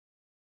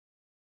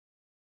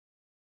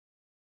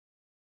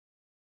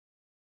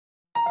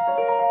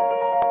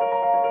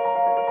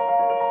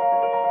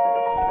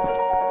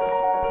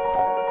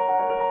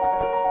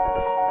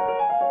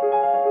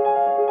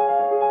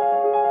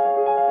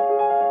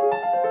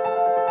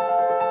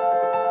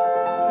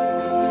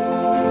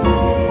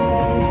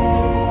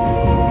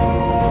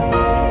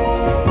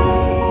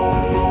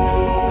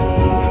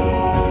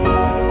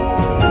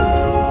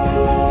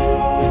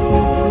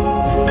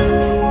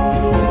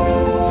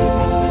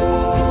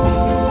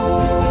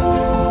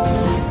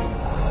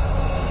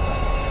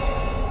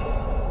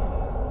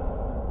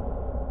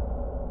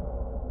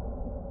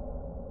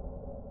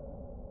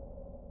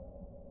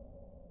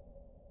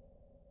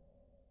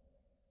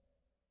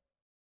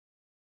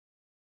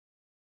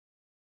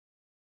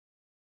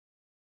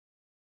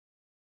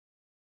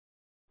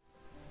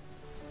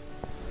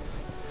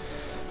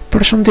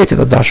Përshëndetje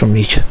të dashur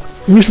miq.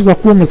 Mirë se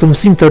takuam në këtë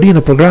mësim të ri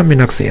në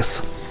programin Access.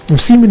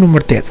 Mësimi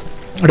numër 8.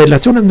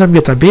 Relacionet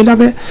ndërmjet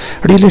tabelave,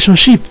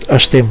 relationship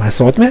është tema e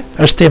sotme,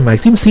 është tema e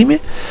këtij mësimi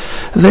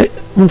dhe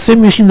mund të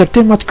themi është një ndër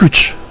temat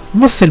kyç,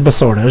 më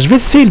thelbësore, është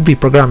vetë thelbi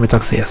i programit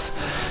Access.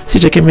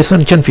 Siç e kemi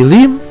thënë që në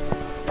fillim,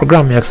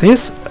 programi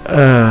Access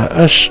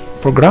është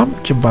program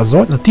që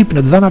bazohet në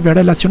tipin e dhënave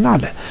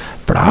relacionale.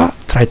 Pra,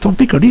 trajton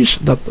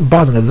pikërisht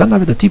bazën e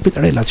dhënave të tipit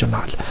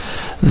relacional.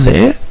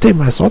 Dhe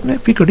tema e sotme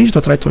pikërisht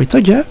do trajtoj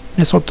këtë gjë.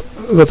 Ne sot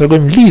do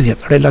tregojmë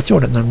lidhjet,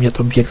 relacionet ndërmjet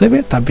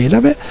objekteve,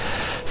 tabelave,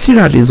 si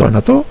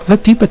realizojnë ato dhe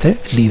tipet e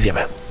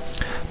lidhjeve.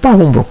 Pa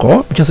humbur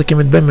kohë, nëse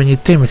kemi të bëjmë me një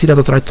temë e cila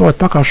do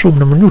trajtohet pak a shumë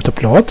në mënyrë të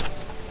plotë,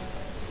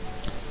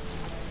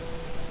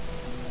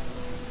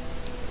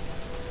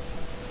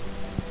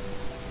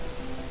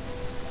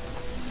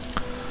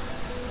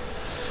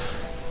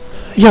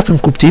 japim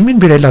kuptimin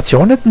mbi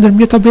relacionet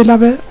ndërmjet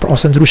tabelave,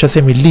 ose ndryshe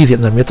themi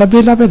lidhjet ndërmjet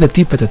tabelave dhe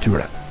tipet e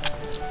tyre.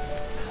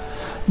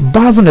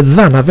 Bazën e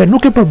dhënave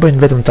nuk e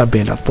përbëjnë vetëm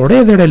tabelat, por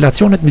edhe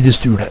relacionet midis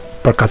tyre,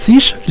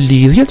 përkatësisht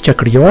lidhjet që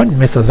krijohen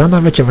mes të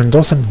dhënave që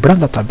vendosen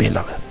brenda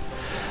tabelave.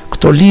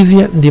 Këto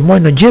lidhje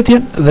ndihmojnë në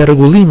gjetjen dhe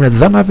rregullimin e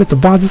dhënave të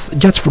bazës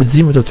gjatë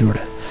shfrytëzimit të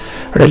tyre.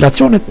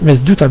 Relacionet mes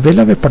dy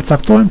tabelave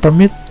përcaktohen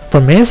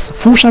përmes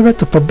fushave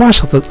të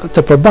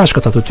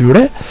përbashkëta të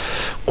tyre,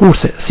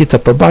 kurse si të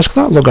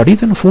përbashkëta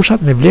llogariten fushat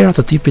me vlera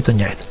të tipit të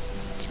njëjtë.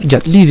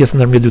 Gjatë lidhjes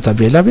ndërmjet dy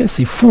tabelave,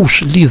 si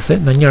fushë lidhëse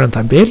në njërin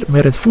tabel,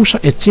 merret fusha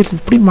e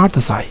qelësit primar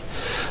të saj,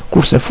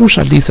 kurse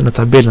fusha lidhëse në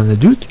tabelën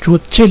e dytë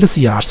quhet qelës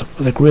i jashtëm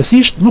dhe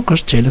kryesisht nuk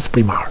është qelës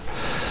primar.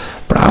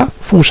 Pra,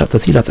 fushat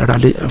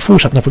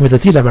nëpërmjet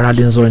të cilave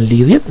realizojnë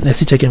lidhjet, ne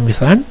siç e kemi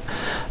thënë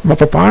më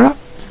përpara,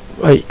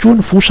 quhen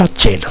fusha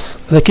qelës.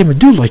 Dhe kemi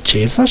dy lloj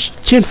qelësash.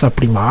 Qelësa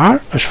primar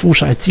është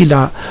fusha e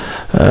cila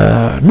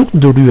nuk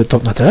ndërhyet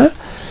tot në të,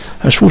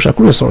 është fusha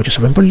kryesore që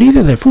shërben për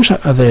lidhje dhe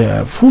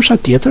fusha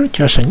tjetër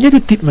që është e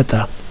njëjtit tip me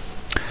të.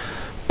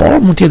 Por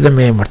mund të jetë edhe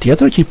me emër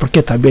tjetër që i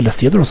përket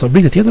tabelës tjetër ose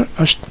objektit tjetër,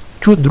 është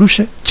quhet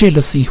ndryshe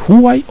qelës i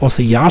huaj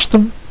ose i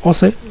jashtëm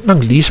ose në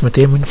anglisht me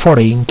termin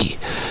foreign key.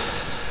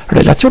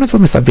 Relacionet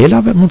përmes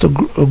tabelave mund të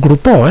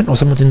grupohen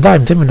ose mund të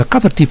ndajmë themi në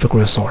 4 tipe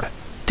kryesore.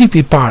 Tipi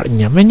i parë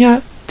 1 me 1,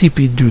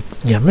 tipi i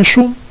dytë 1 me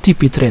shumë,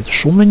 tipi i tretë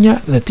shumë me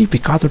 1 dhe tipi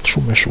i katërt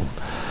shumë me shumë.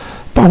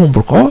 Pa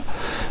humbur kohë,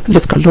 le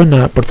të kalojmë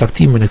në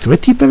përcaktimin e këtyre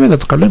tipeve dhe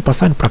të kalojmë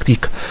pastaj në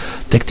praktik.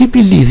 Tek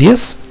tipi i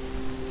lidhjes,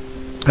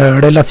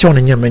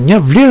 relacioni 1 me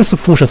 1, vlerës së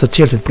fushës së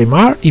qelësit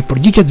primar i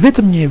përgjigjet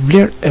vetëm një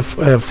vlerë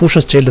e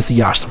fushës qelës së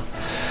jashtëm.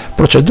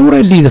 Procedura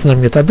e lidhjes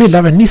ndërmjet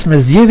tabelave nis me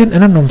zgjedhjen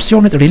e nënën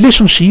opsionit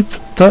relationship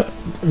të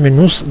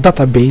menus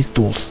database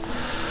tools.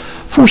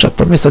 Fushat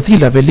përmes të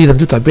cilave lidhen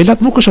dy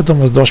tabelat nuk është e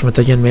domosdoshme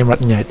të jenë me emra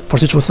të njëjtë,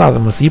 por siç u tha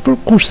dhe më sipër,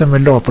 kushte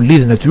thelbësor për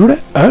lidhjen e tyre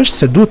është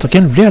se duhet të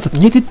kenë vlera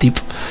të njëjtit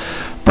tip.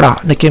 Pra,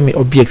 ne kemi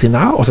objektin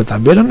A ose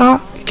tabelën A,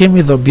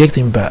 kemi dhe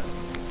objektin B.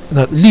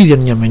 Në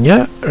lidhjen 1 me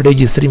 1,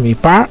 regjistrimi i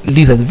parë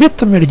lidhet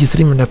vetëm me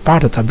regjistrimin e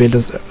parë të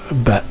tabelës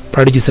B.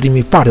 Pra,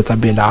 regjistrimi i parë të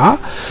tabela A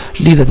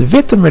lidhet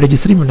vetëm me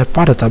regjistrimin e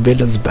parë të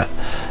tabelës B.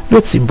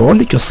 Vetë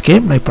simboli, kjo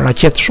skemë na i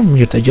paraqet shumë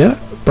mirë të gjë,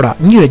 pra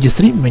një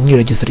regjistrim me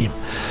një regjistrim.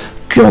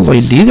 Kjo lloj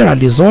lidhje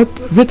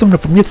realizohet vetëm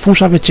nëpërmjet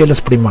fushave qelës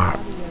primar.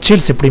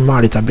 Qelësi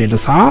primar i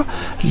tabelës A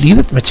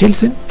lidhet me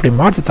qelësin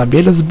primar të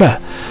tabelës B.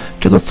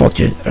 Kjo do të thotë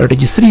që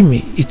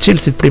regjistrimi i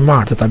qelësit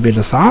primar të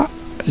tabelës A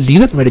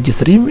lidhet me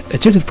regjistrimin e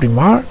qelësit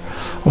primar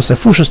ose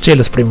fushës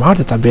qelës primar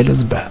të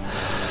tabelës B.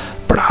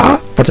 Pra,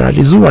 për të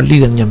realizuar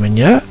lidhjen 1 me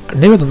 1,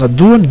 neve do na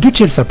duhen dy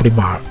qelësa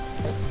primar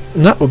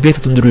në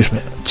objekte të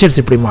ndryshme.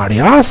 Qelësi primar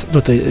i A-s do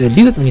të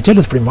lidhet me një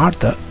qelës primar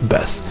të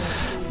B-s.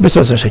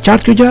 Besoj se është e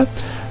qartë kjo gjë.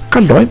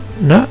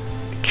 Kalojmë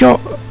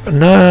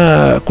në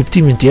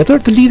kuptimin tjetër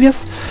të lidhjes,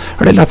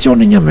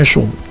 relacioni 1 me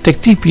shumë. Tek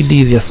tipi i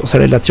lidhjes ose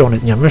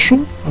relacionit 1 me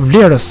shumë,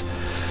 vlerës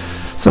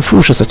së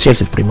fushës së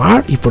qelësit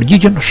primar i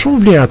përgjigjen shumë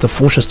vlera të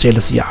fushës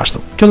qelës së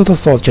jashtëm. Kjo do të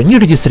thotë që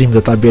një regjistrim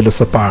të tabelës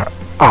së parë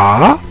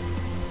A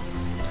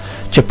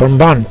që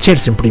përmban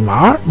qelësin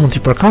primar mund t'i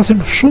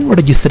përkasin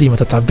shumë regjistrime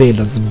të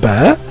tabelës B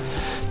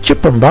që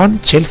përmban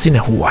qelësin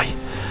e huaj.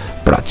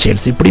 Pra,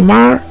 qelësi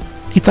primar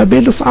i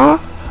tabelës A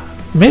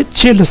me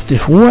qelës të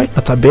huaj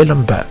në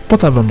tabelën B. Po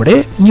ta vëmë re,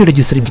 një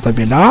regjistrim të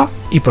tabela A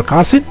i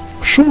përkasin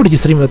shumë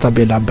regjistrime të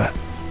tabela B.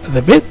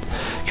 dhe vetë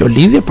kjo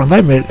lidhje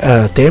prandaj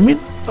merr termin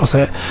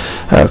ose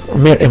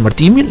merr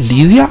emërtimin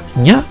lidhja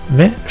një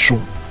me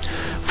shumë.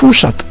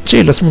 Fushat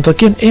qelës mund të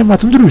kenë emra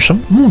të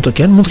ndryshëm, mund të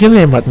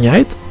kenë emra të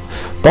njëjtë,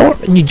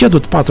 por një gjë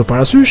duhet patur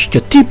parasysh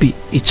që tipi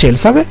i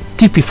qelsave,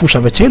 tipi i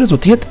fushave qelës do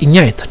të jetë i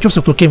njëjtë.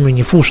 Nëse këtu kemi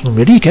një fushë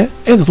numerike,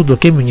 edhe këtu do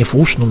kemi një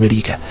fushë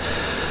numerike.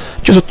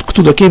 Nëse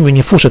këtu do kemi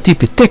një fushë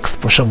tipi tekst,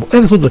 për shembull,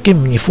 edhe këtu do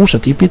kemi një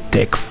fushë tipi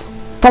tekst.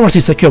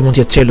 Pavarësisht se kjo mund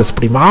të jetë qelës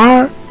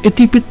primar e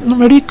tipit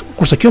numerik,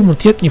 kurse kjo mund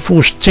të jetë një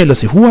fushë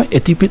qelës i huaj e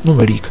tipit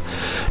numerik.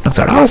 Në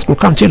këtë rast, kur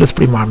kam qelës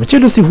primar me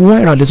qelës i huaj,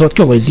 realizohet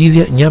kjo lloj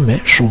lidhje një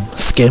me shumë.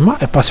 Skema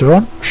e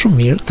pasqyron shumë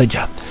mirë të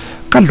gjatë.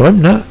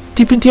 Kalojmë në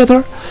tipin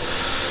tjetër.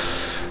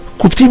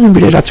 Kuptimi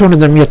mbi relacionin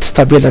ndërmjet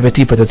tabelave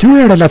tipet e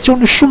tyre,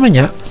 relacioni shumë me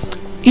një,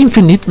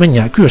 infinit me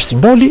një. Ky është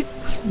simboli.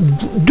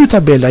 Dy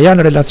tabela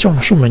janë relacion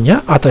shumë me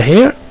një,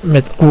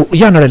 atëherë kur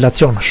janë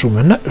relacion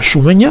shumë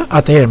me një,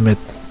 atëherë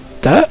me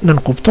të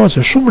nënkuptohet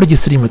se shumë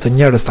regjistrime të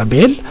njërës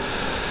tabel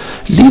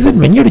lidhen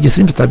me një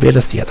regjistrim të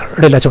tabelës tjetër.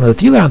 Relacionet e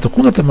tilla janë të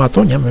kundërta me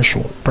ato një me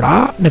shumë. Pra,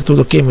 ne këtu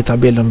do kemi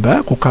tabelën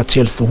B ku ka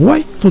qelës të huaj,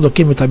 këtu do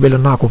kemi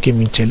tabelën A ku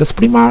kemi një qelës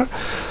primar,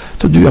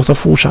 të dyja këto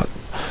fusha,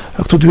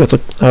 këto dy ato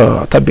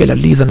tabela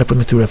lidhen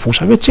nëpërmjet këtyre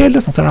fushave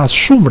qelës, në këtë rast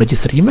shumë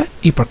regjistrime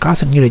i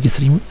përkasin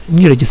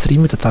një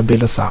regjistrimi të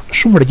tabelës A.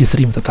 Shumë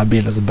regjistrime të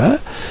tabelës B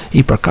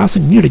i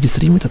përkasin një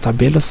regjistrimi të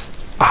tabelës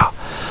A.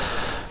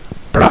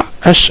 Pra,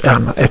 është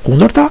e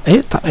kundërta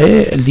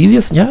e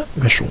lidhjes një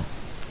me shumë.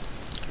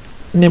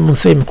 Ne mund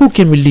të themi kur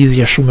kemi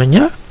lidhje shumë me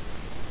një,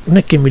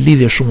 ne kemi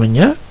lidhje shumë me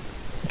një,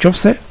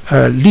 nëse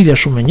lidhja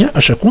shumë me një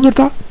është e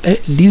kundërta e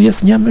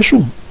lidhjes një me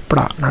shumë.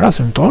 Pra, në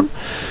rastin tonë,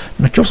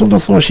 nëse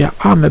do thoshja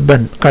A me B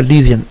ka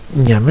lidhjen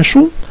një me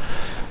shumë,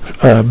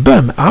 B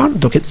me A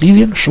do ketë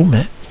lidhjen shumë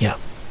me një.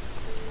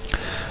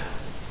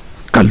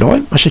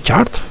 Kalojmë, është e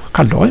qartë,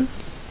 kalojmë.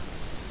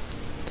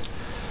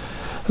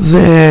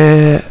 Dhe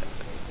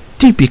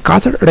tipi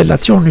 4,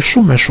 relacioni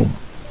shumë me shumë.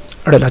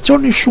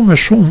 Relacioni shumë me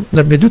shumë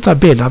ndërmjet dy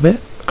tabelave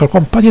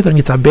kërkon patjetër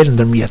një tabelë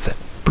ndërmjetëse.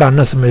 Pra,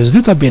 nëse mes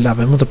dy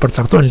tabelave mund të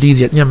përcaktojnë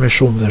lidhjet një me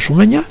shumë dhe shumë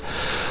me një,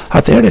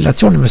 atëherë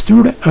relacioni mes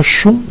tyre është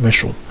shumë me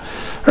shumë.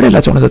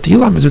 Relacionet e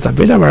tilla mes dy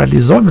tabelave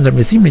realizohen me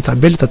ndërmjetësimin e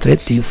tabelës të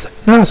tretë lidhëse.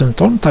 Në rastin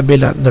tonë,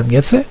 tabela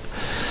ndërmjetëse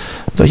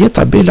do jetë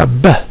tabela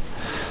B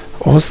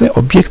ose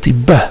objekti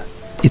B,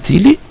 i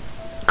cili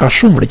ka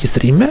shumë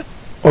regjistrime.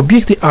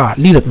 Objekti A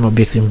lidhet me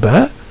objektin B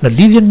në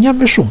lidhjen një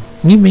me shumë,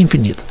 një me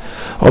infinit.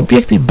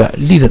 Objekti B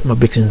lidhet me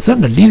objektin C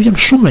në lidhjen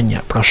shumë me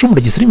një. Pra, shumë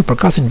regjistrime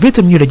përkasin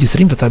vetëm një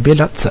regjistrim të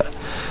tabela C.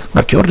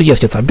 Nga kjo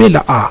rrjedh që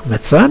tabela A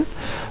me C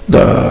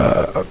do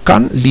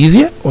kanë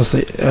lidhje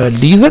ose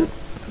lidhen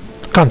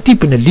kanë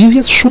tipin e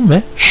lidhjes shumë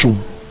me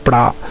shumë.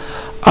 Pra,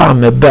 A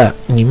me B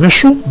një me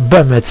shumë,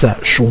 B me C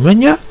shumë me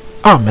një,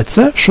 A me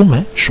C shumë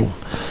me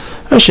shumë.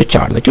 Është e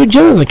qartë.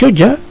 Dhe kjo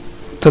gjë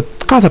të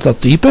katërta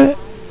tipe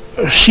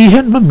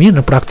shihen më mirë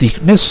në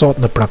praktik. Ne sot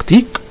në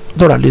praktik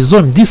do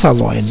realizojmë disa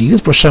lloje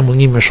lidhjes, për shembull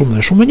një me shumë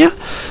dhe shumë me një,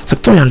 se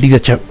këto janë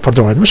lidhjet që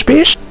përdoren më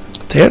shpesh.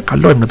 Atëherë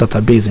kalojmë në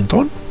database-in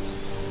tonë.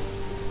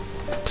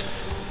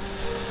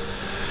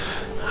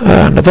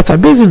 Në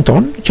database-in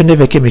tonë që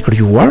neve kemi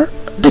krijuar,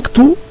 ne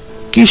këtu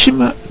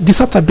kishim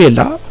disa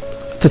tabela,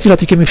 të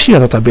cilat i kemi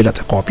fshirë ato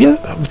tabelat e kopje,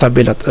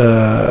 tabelat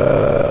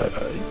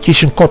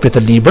kishin kopje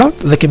të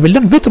librat dhe kemi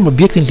lënë vetëm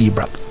objektin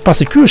librat.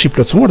 Pasi ky është i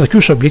plotësuar dhe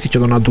ky është objekti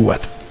që do na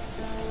duhet.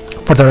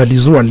 Për të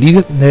realizuar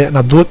lidhjet, ne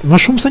na duhet më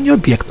shumë se një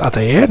objekt.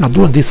 Atëherë na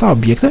duhen disa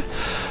objekte.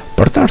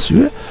 Për të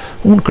arsye,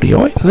 unë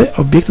krijoj dhe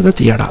objektet e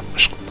tjera.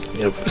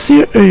 Si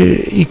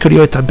i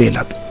krijoj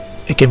tabelat?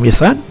 E kemi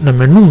thënë në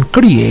menun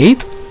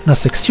Create, në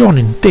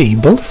seksionin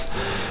Tables,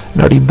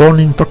 në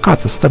ribonin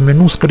përkatës të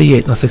menus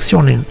Create në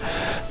seksionin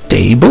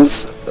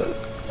Tables,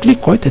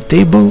 klikoj te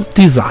Table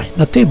Design.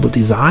 Në Table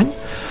Design,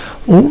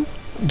 unë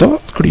do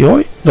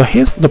krijoj,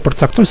 do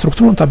përcaktoj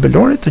strukturën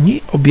tabelore të një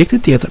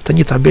objekti tjetër, të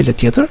një tabele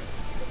tjetër.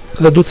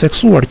 Dhe duhet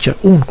theksuar që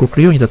unë kur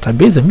krijoj një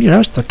database, mirë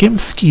është ta kem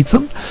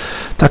skicën,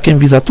 ta kem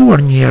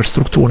vizatuar një herë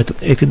strukturën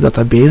e këtij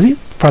database,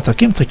 pra ta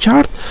kem të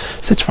qartë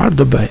se çfarë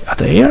do bëj.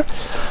 Atëherë,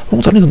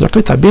 unë tani do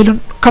ndërtoj tabelën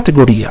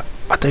kategoria.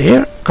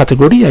 Atëherë,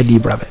 kategoria e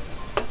librave.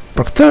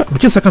 Për këtë,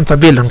 meqense kam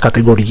tabelën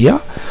kategoria,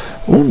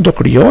 unë do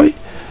krijoj,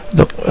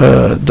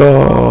 do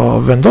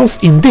vendos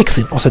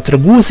indeksin ose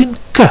treguesin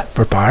K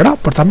përpara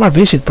për ta marrë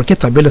vesh për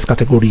këtë tabelës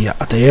kategoria.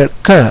 Atëherë,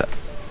 K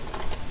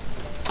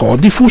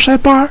kodi fusha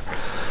e parë.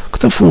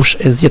 Këtë fush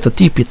e zgjedh të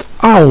tipit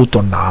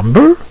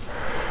auto-number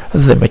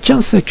dhe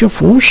meqense kjo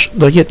fush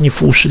do jetë një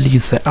fush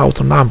lidhëse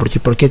auto-number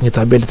që përket një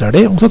tabele të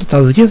re, unë do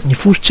ta zgjedh një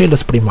fush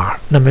qelës primar.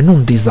 Në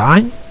menun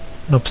Design,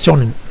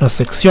 në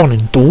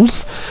seksionin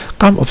Tools,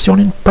 kam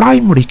opsionin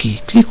Primary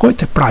Key. Klikoj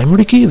te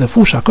Primary Key dhe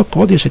fusha K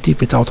kodi është e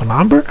tipit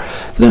auto-number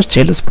dhe është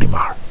qelës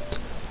primar.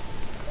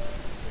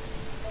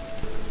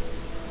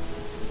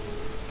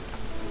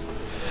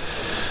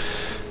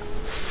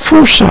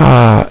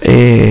 Fusha e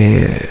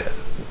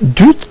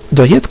dytë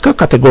do jetë K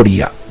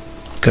kategoria.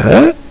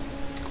 K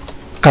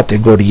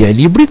kategoria e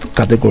librit,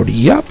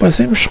 kategoria, po e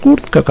them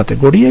shkurt, K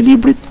kategoria e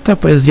librit,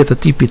 apo e zgjedh të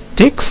tipit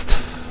tekst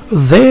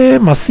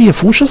dhe masi e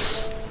fushës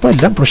po e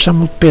lëm për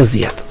shembull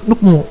 50. Nuk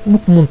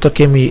mund të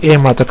kemi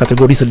emrat të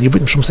kategorisë së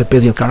librit më shumë se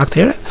 50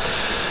 karaktere.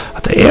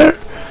 Atëherë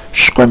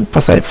shkojmë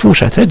pastaj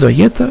fusha e tretë do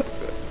jetë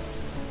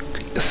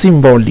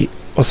simboli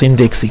ose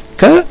indeksi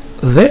K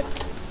dhe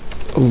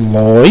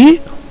lloj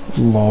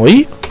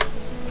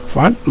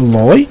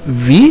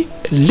vi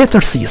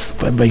letërsisë.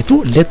 Po e bëj këtu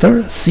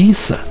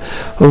letërsisë.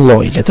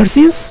 Lloj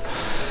letërsisë.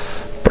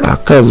 Pra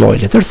K lloj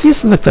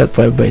letërsisë dhe këtë po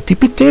e bëj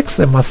tipi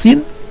tekst dhe masin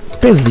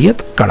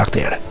 50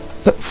 karaktere.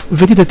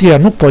 Vetit e tjera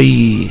nuk po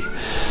i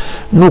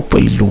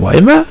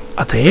luajme.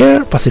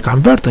 Atëherë pasi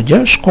kam bërë të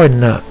gjë,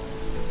 shkojnë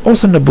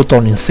ose në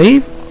butonin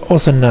save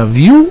ose në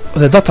view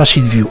dhe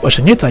datasheet view.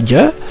 Është njëjta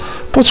gjë,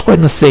 po të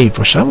shkojnë në save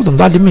për shembull, do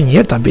ndalim më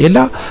njëherë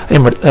tabela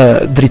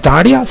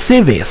dritarja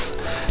CVS.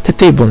 Te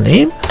table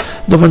name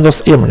do vendos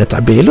emrin e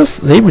tabelës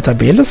dhe emri i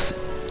tabelës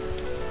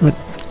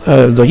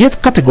do jetë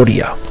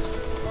kategoria.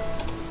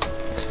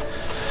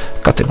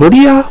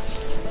 Kategoria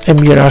e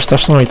mira është ta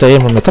shtoni të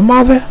emrin me të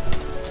madhe.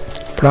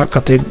 Pra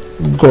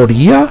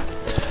kategoria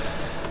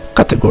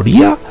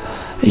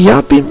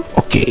japim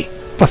OK.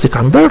 Pasi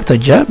kam bërë këtë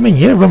gjë, më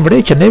njëherë vëmë re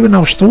që neve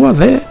na ushtrua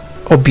dhe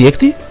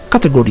objekti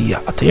kategoria.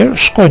 Atëherë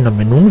shkoj në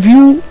menun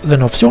view dhe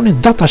në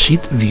opsionin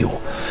datasheet view.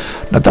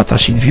 Në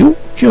datasheet view,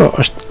 kjo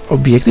është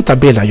objekti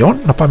tabela jon,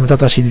 në pamje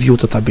datasheet view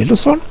të tabelës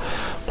son,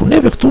 ku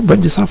neve këtu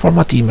bëjmë disa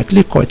formatime.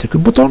 Klikoj te ky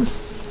buton.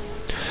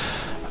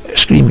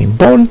 Shkrimi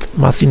bold,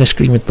 masinë e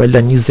shkrimit po e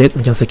lë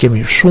 20, meqense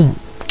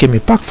kemi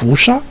pak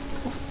fusha,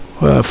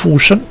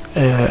 fushën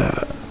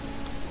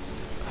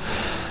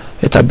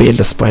e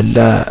tabelës po e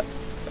lë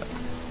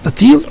të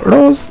tillë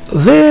roz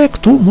dhe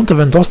këtu mund të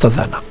vendos të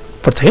dhëna.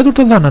 Për të hedhur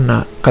të dhëna në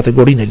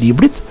kategorinë e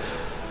librit,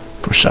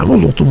 për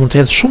shembull, këtu mund të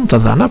hedh shumë të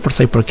dhëna për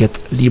sa i përket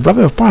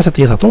librave, para se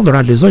të jetë ato do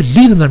realizoj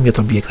lidhje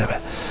ndërmjet objekteve.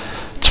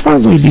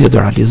 Çfarë lloj lidhje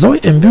do realizoj?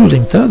 E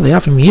mbyllim këtë dhe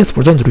japim jesë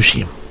për çdo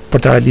ndryshim. Për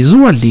të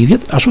realizuar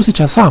lidhjet, ashtu siç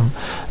e tham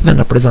dhe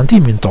në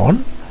prezantimin ton,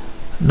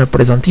 në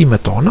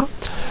prezantimet tona,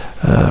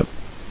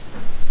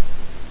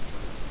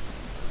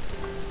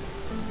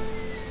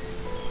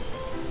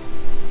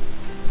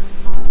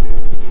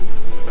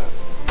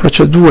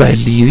 procedura e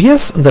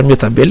lidhjes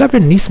ndërmjet tabelave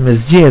nis me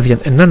zgjedhjen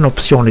e nën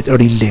opsionit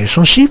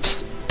relationships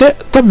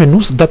të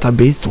menus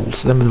database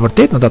tools. Dhe me të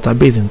vërtetë në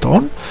databasin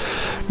ton,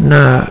 në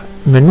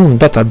menun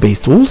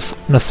database tools,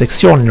 në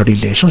seksionin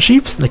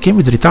relationships, ne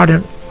kemi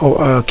dritarjen,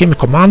 kemi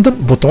komandën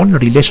butonin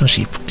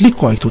relationship.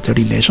 Klikoj këtu te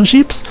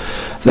relationships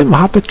dhe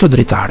më hapet kjo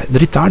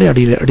dritarja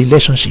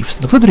relationships.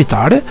 Në këtë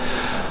dritare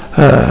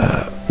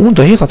unë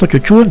do hedh ato që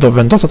quhen, do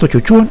vendos ato që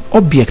quhen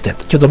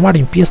objektet, që do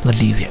marrin pjesë në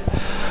lidhje.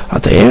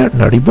 Atëherë,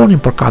 në ribonin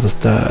përkatës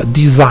të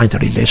design të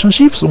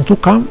relationships, unë këtu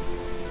kam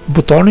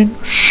butonin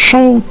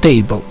show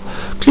table.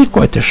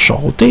 Klikoj te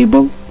show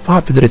table,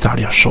 hapet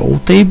dritarja show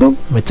table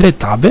me 3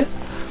 tabe,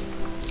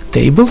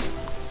 tables,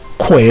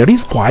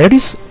 queries,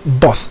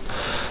 both.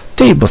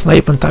 Tables na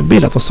jepën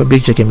tabelat ose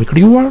objekte që kemi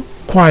krijuar,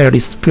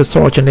 queries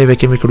plotësor që neve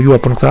kemi krijuar,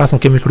 por në këtë rast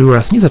nuk kemi krijuar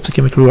asnjë sepse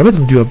kemi krijuar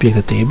vetëm 2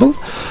 objekte table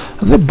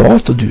dhe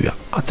both të dyja.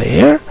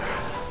 Atëherë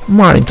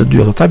marrim të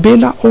dyja këto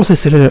tabela ose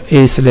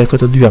e selektoj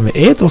të dyja me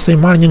add ose i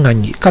marr një nga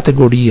një.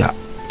 Kategoria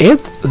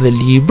add dhe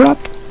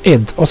librat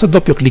add ose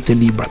doppio klik te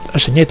librat.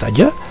 Është e njëjta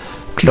gjë,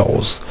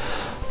 close.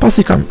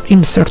 Pasi kam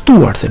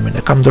insertuar themin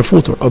e kam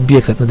ndërfutur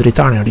objektet në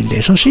dritarin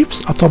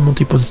relationships, ato mund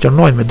t'i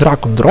pozicionoj me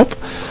drag and drop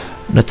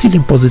në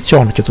cilin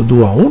pozicion që të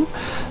dua unë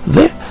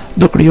dhe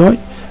do krijoj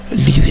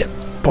lidhjen.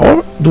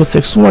 Por duhet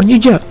theksuar një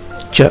gjë,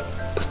 që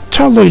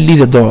çfarë lloj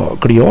lidhje do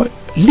krijoj?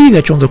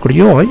 Lidhja që unë do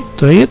krijoj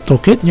do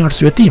ketë një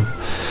arsyetim.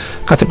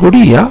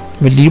 Kategoria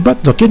me librat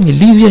do ketë një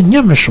lidhje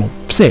një me shumë.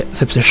 Pse?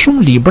 Sepse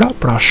shumë libra,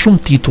 pra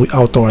shumë tituj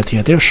autorë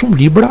tjetër, shumë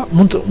libra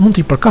mund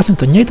t'i përkasin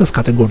të njëjtës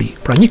kategori.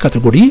 Pra një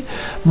kategori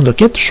mund të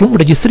ketë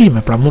shumë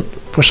regjistrime, pra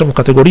për shembull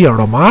kategoria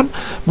roman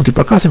mund t'i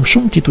përkasim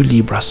shumë tituj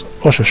libras,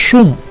 ose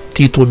shumë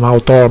tituj me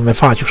autor me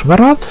faqe shumë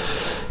radh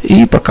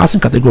i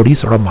përkasin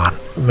kategorisë roman.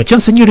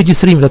 Meqense një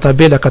regjistrim të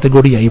tabela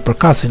kategoria i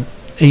përkasin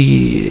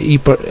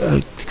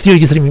këti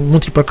regjistrimi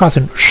mund t'i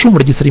përkasin shumë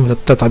regjistrime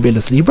të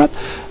tabelës librat,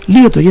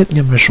 lidhja do jetë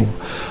një me shumë.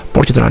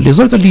 Por që të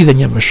realizoj të lidhje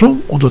një me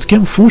shumë, unë do të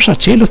kem fusha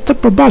qelës të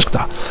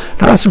përbashkëta.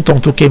 Në rastin tonë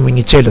këtu kemi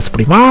një qelës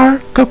primar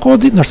kë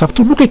kodi, ndërsa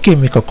këtu nuk e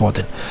kemi kë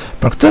kodin.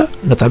 Për këtë,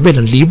 në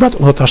tabelën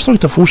librat, unë do të ashtroj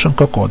të fushën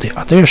kë kodi.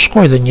 Atëherë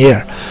shkoj dhe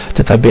njerë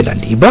të tabela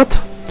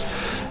librat,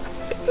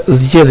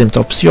 zgjedhim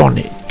të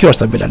opsioni, kjo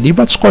është tabela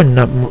librat, shkojnë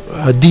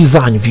në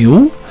design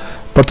view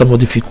për të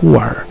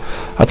modifikuar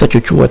atë që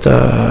quhet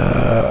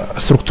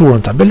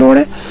strukturën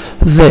tabelore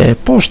dhe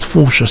poshtë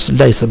fushës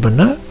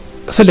LSBN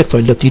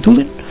selektoj L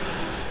titullin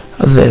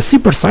dhe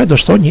sipër saj do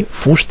shtoj një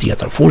fushë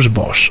tjetër, fushë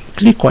bosh.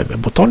 Klikoj me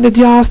butonin e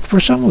djathtë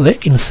për shembull dhe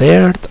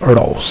insert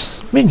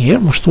rows.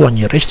 Menjëherë më shtua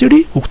një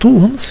rreshtëri ku këtu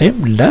unë them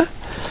L,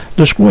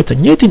 do shkruaj të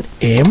njëjtin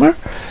emër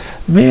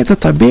me të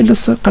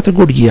tabelës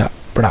kategoria,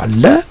 pra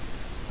L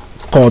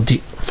kodi,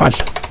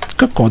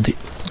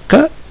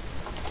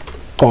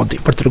 kodi,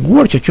 për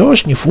treguar që kjo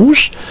është një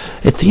fushë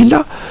e cila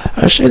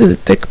është edhe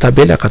tek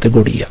tabela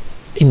kategoria.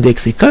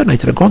 Indeksi K na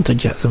i tregon të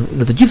gjë,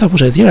 në të gjitha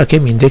fushat e tjera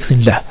kemi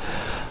indeksin L.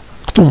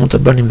 Këtu mund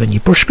të bënim dhe një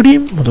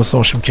përshkrim, mund të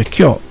thoshim që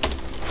kjo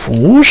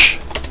fush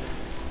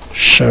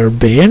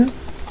shërben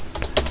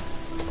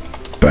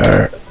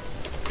për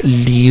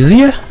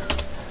lidhje,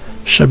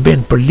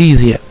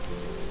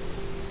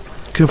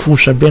 kjo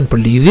fush shërben për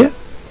lidhje,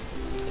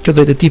 kjo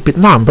do të tipit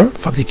number,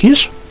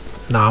 faktikisht,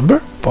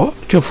 number, po,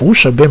 kjo fush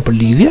shërben për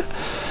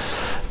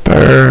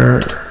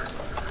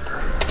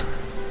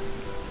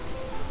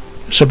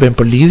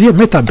lidhje,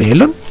 me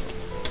tabelën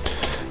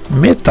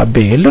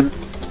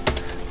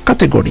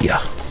kategoria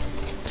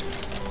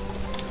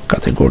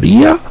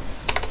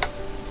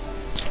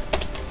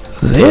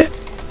dhe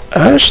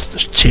është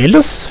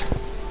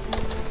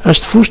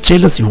fush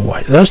qelës i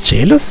huaj dhe është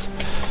qelës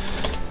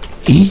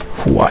i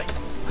huaj.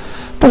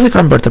 Pas e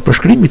kam bërë të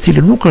përshkrim, i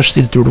cili nuk është i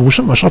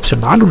detyrueshëm, është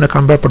opsional, unë e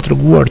kam bërë për të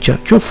treguar që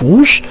kjo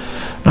fush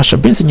na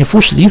shërben si një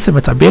fush lidhse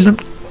me tabelën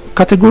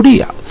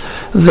kategoria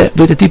dhe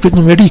do të tipit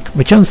numerik,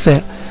 meqense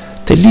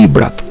te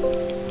librat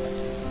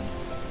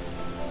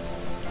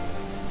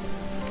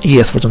i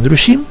jesë për të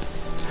ndryshim,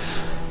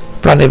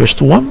 pra neve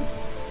shtuam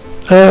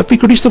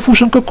pikërisht të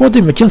fushën kë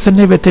kodi, meqense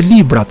neve te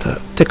librat,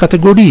 te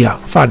kategoria,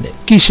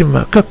 kishim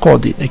kë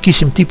kodin, e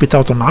kishim tipit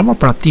autonomor,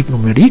 pra tip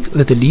numerik,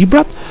 dhe te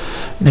librat,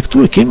 ne këtu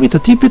e kemi të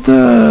tipit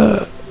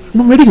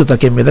numerik, do ta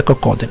kemi edhe kë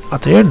kodin.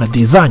 Atëherë në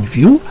design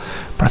view,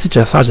 pra siç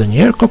e thash edhe një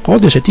herë, kë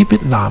kodi është e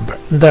tipit number,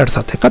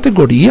 ndërsa te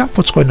kategoria, po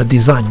të shkoj në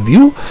design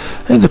view,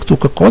 edhe këtu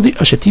kë kodi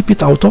është e tipit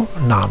auto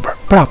number.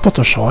 Pra po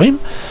të shohim,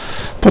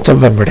 po të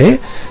vëmë re,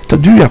 të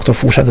dyja këto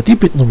fusha të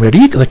tipit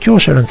numerik dhe kjo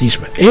është e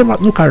rëndësishme.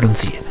 Emrat nuk ka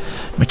rëndësi.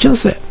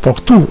 Meqense po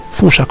këtu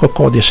fusha kë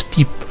kodi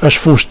është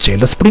fushë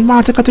qelës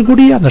primare te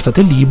kategoria, ndërsa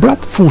te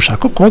librat fusha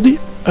kë kodi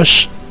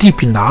është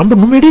tipi number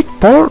numerik,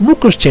 por nuk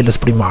është qelës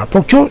primare,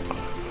 por kjo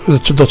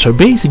që do të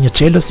shërbej si një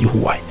qelës i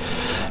huaj.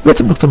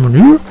 Vetëm në këtë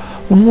mënyrë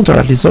unë mund të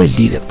realizoj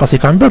lidhjet. Pasi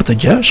kam bërë të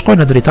gjë, shkoj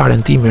në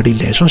dritaren time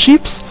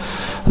relationships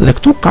dhe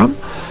këtu kam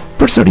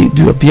përsëri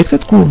dy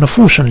objektet ku në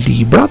fushën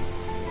librat,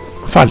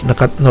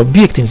 në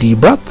objektin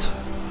librat,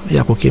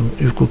 ja ku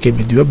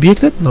kemi dy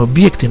objektet, në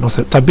objektin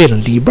ose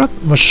tabelën librat,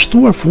 më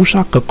shtuar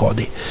fusha kë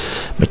kodi.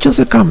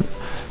 Meqense kam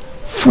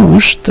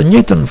fush të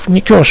njëjtën,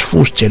 kjo është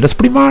fushë qelës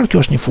primar, kjo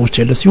është një fushë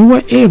qelës i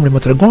huaj, emri më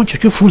tregon që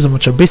kjo fushë do më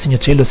shërbej si një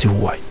qelës i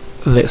huaj.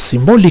 Dhe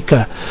simbolika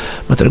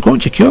më tregon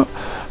që kjo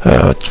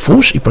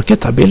fushë i përket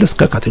tabelës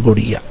kë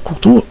kategoria, ku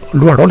këtu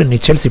luan rolin një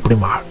qelës i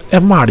primar. E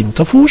marrim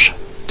të fushë,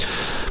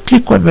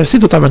 klikojmë,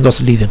 si do ta vendos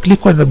lidhjen,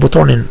 klikojmë me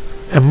butonin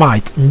e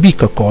majt mbi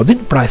kë kodin,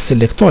 pra e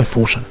selektoj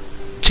fushën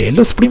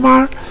qelës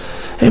primar,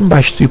 e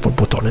mbaj shtypur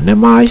butonin e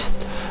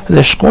majt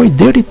dhe shkoj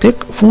deri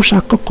tek fusha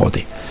kë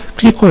kodi.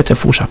 Klikoj te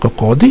fusha kë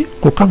kodi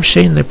ku kam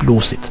shenjën e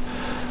plusit.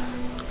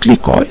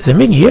 Klikoj dhe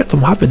me njëherë të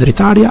më hape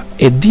dritarja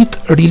Edit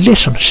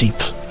Relationship.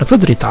 Në këtë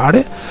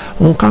dritare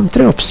unë kam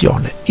tre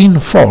opsione: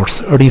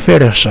 Enforce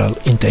Referential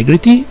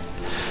Integrity,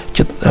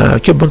 që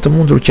kjo bën të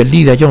mundur që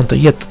lidhja jonë të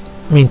jetë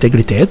me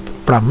integritet,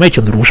 pra me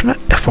qëndrueshme,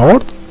 e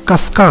fortë;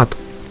 Cascade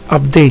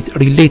Update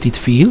Related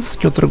Fields,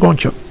 kjo tregon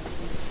që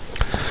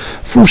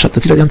fushat të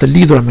cilat janë të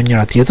lidhura me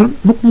njëra tjetrën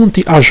nuk mund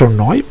t'i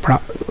azhurnoj, pra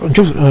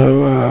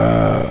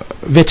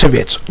veç e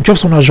veç.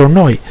 Nëse unë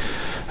azhurnoj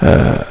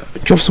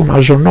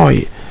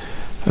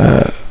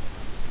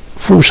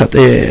fushat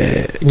e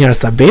njërës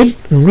tabel,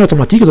 në mënyrë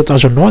automatike do të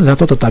azhurnohen dhe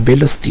ato të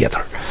tabelës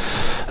tjetër.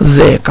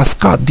 Dhe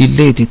Cascade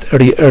Delete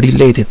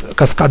Related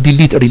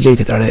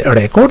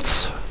Records,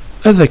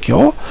 edhe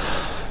kjo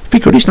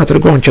pikërisht na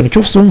tregon që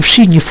nëse unë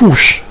fshi një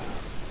fushë,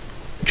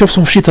 nëse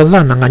unë fshi të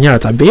dhëna nga njëra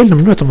tabel, në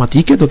mënyrë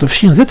automatike do të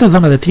fshin dhe të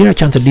dhënat e tjera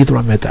që janë të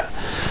lidhura me të.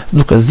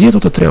 Duke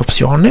zgjedhur të tre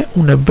opsione,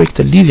 unë e bëj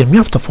këtë lidhje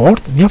mjaft të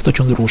fortë, mjaft të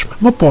qëndrueshme.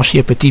 Më poshtë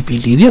jepet tipi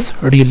i lidhjes,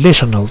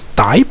 relational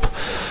type,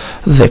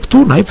 dhe këtu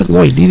na jepet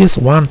lloji i lidhjes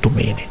one to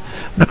many.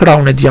 Në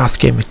krahun e djathtë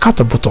kemi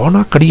 4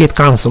 butona: create,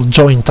 cancel,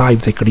 join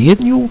type dhe create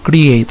new.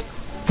 Create,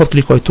 po të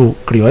klikoj tu,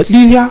 krijohet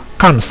lidhja;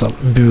 cancel,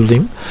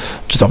 mbyllim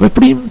çdo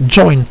veprim;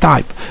 join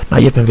type na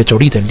jepin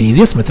veçoritë e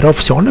lidhjes me 3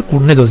 opsione,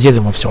 kur ne do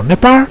zgjedhim opsionin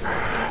e parë,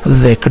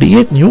 dhe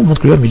create new mund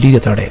të krijojmë lidhje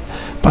të re.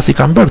 Pasi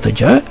kam bërë të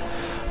gjë,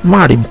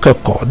 marrim kë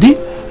kodi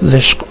dhe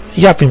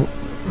japim,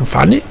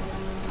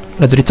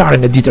 në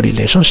dritaren Edit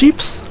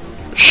Relationships,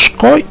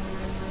 shkoj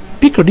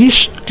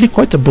pikërisht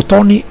klikoj te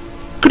butoni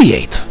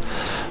create.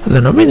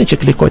 Dhe në momentin që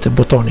klikoj te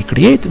butoni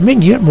create, me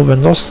njëherë mu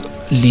vendos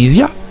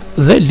lidhja,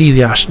 dhe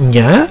lidhja është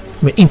një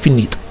me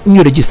infinit.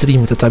 Një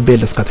regjistrimi të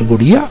tabelës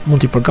kategoria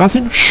mund t'i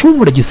përgasin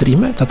shumë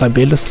regjistrime të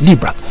tabelës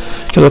librat.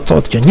 Kjo do të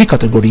thotë që një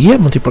kategorie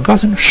mund t'i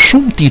përgasin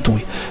shumë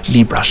tituj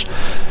librash.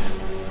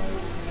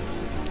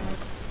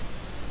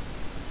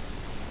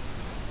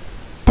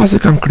 Pasi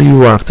kam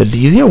krijuar këtë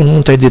lidhje, unë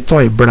mund të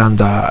editoj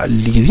brenda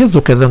lidhjes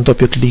duke dhënë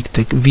doppio klik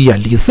tek via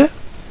lidhse,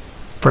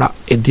 pra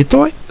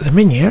editoj dhe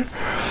me njëherë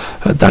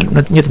dal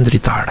në një të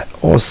ndritare,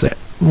 ose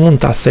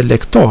mund ta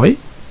selektoj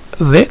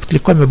dhe të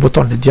klikoj me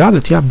butonin e djathtë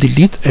dhe t'jap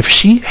delete, e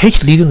fshi, heq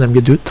lidhjen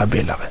ndërmjet dy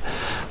tabelave.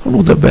 Unë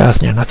nuk do bëj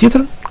asnjë nga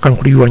tjetrën, kam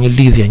krijuar një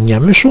lidhje një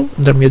me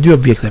shumë ndërmjet dy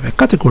objekteve,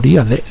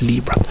 kategoria dhe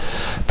librat.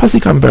 Pasi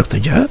kam bërë këtë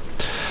gjë,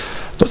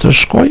 do të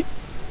shkoj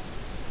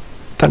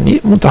tani,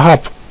 mund të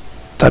hap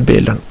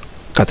tabelën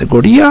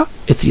kategoria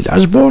e cila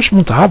është bosh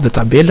mund të hap dhe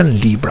tabelën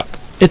librat,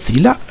 e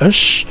cila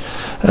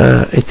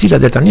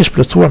deri tani është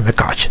plotësuar me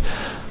kaq.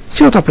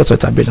 Si do ta plotësoj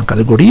tabelën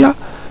kategoria?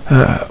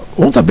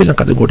 Unë tabelën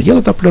kategoria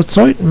do ta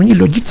plotësoj me një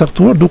logjik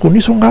caktuar duke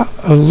nisur nga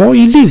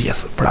lloji i lidhjes.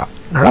 Pra,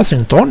 në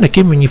rastin tonë ne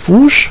kemi një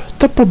fushë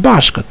të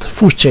përbashkët,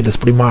 fushë qelës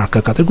primar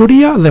ka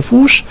kategoria dhe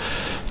fushë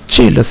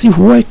qelës i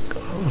huaj,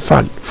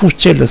 fushë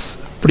qelës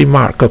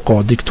primar ka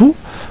kodi këtu,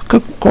 ka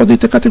kodi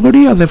të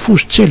kategoria dhe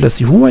fushë qelës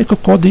i huaj ka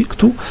kodi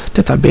këtu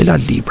të tabela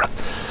librat.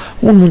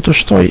 Unë mund të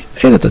shtoj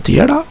edhe të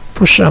tjera,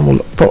 për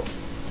shembull, po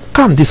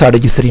kam disa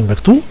regjistrime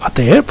këtu,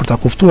 atëherë për ta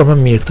kuptuar më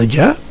mirë këtë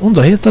gjë, unë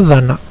do hedh të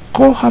dhëna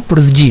koha për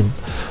zgjim.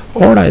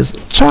 Ora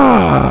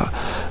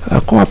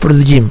koha për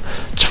zgjim.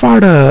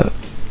 Çfarë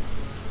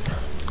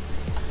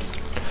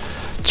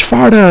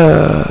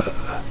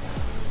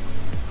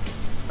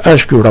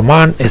është ky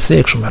roman,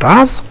 ese kështu me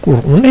radh, kur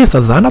unë hedh të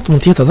dhënat,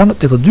 mund të jetë dhëna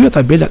të dyja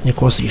tabelat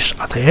njëkohësisht.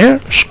 Atëherë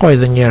shkoj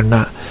edhe një herë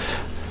në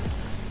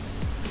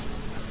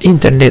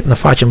internet në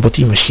faqen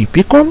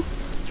botimeshqip.com,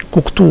 ku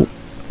këtu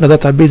në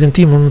databazin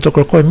tim mund të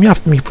kërkoj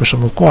mjaft mirë për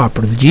shembull koha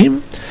për zgjim,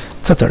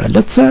 TYRE,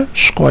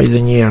 shkoj edhe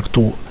një herë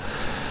këtu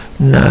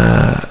në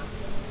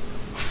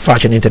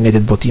faqen e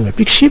internetit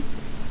botime.shqip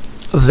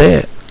dhe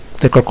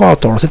të kërkoj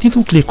autor ose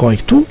titull, klikoj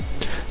këtu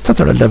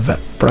TYRE,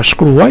 pra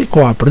shkruaj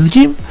koha për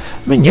zgjim,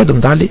 me një do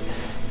ndali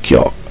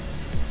kjo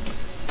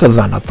të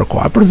dhënat për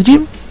koha për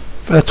zgjim,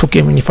 edhe këtu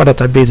kemi një farë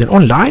databazin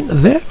online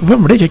dhe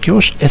vëmë re që kjo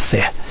është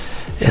ese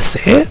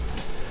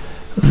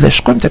dhe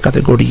shkojmë te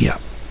kategoria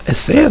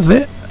ese dhe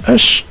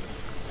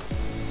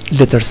është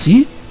letërsi,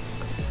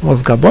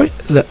 mos gaboj,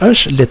 dhe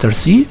është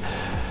letërsi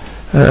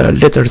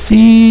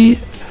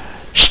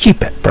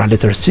shqipe, pra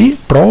letërsi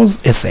proz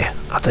ese.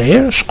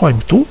 Atëherë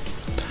shkojmë këtu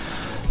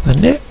dhe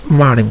ne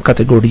marrim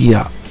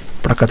kategoria,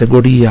 pra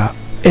kategoria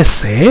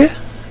ese,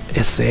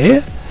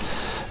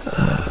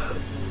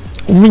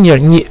 më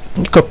njërë një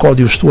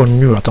kodi u shtuar në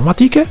mënyrë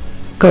automatike,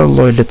 këtë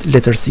lloj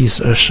letërsisë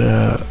është,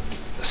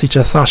 siç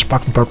e thash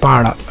pak më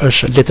përpara,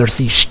 është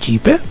letërsi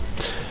shqipe,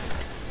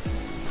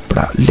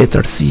 pra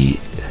letërsi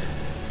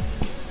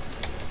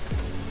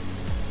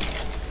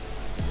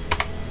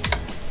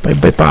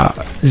bëj pa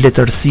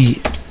letërsi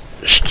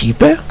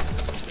shqipe,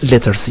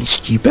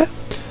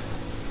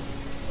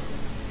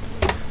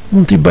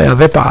 mund t'i bëja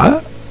dhe pa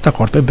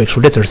dakor, bëj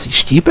kështu letërsi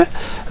shqipe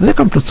dhe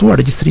kam plotësuar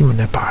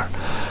regjistrimin e parë.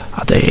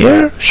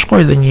 Atëherë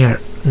shkoj edhe një herë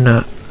në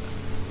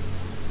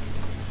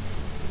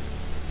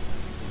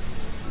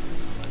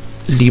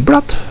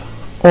librat,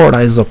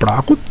 ora e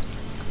zoprakut,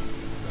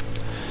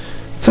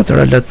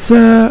 TYRE,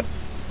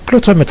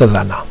 plotësoj me të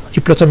dhëna.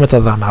 I plotësoj me të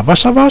dhëna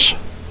avash avash.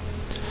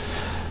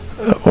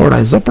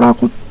 Ora e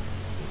zoprakut.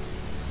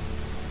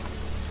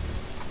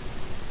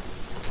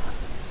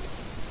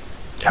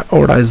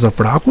 Ora e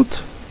zoprakut.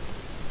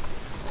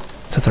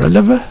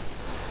 TYRE.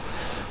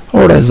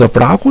 Ora e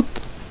zoprakut,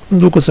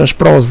 duket se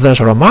është prozë dhe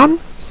është roman,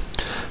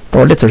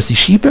 por letërsi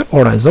shqipe,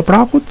 ora e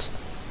zoprakut.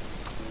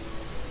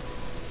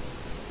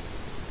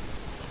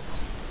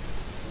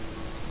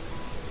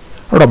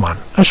 Roman,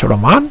 është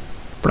roman,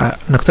 pra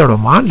në këtë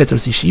roman,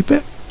 letërsi shqipe,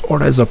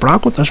 ora e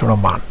zoprakut është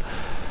roman.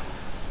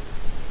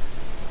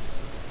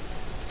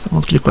 Se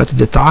mund të klikoj të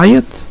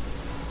detajet,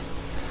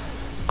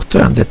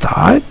 këto janë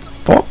detajet,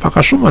 po paka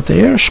shumë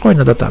atëherë shkoj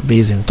në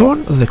databazin ton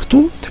dhe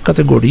këtu të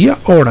kategoria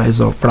ora e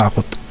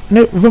zoprakut.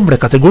 Ne vëmre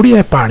kategoria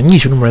e parë,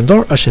 njëshë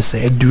numërendor është ese,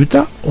 e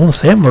dyta, unë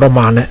them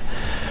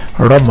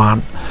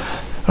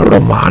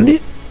romani,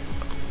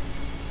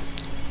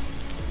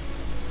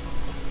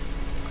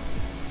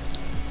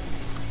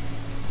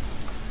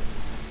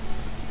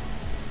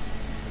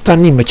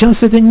 tani me qenë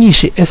se të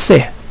njëshi ese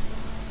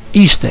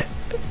ishte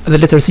dhe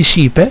letërsi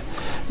shqipe,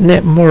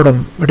 ne morëm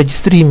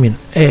regjistrimin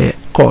e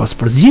kohës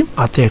për zgjim,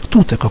 atë këtu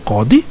të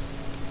kodi,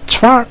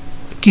 çfarë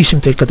kishim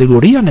të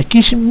kategoria, ne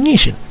kishim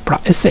njëshin, pra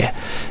ese,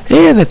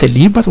 edhe të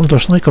librat unë do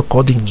shnoj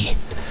kodi 1.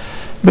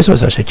 Besoj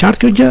se është e qartë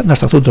kjo gjë,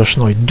 ndërsa këtu do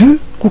shnoj 2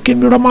 ku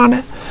kemi romane,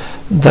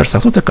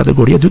 ndërsa këtu të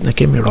kategoria 2 ne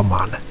kemi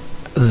romane.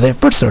 Dhe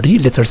përsëri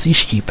letërsi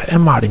shqipe, e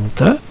marrim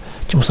të,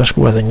 që mos ta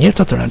shkruaj edhe një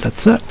herë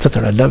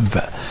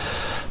TYRE.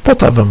 Po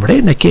ta vëmë re,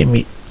 ne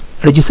kemi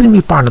regjistrimi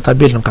i parë në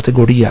tabelën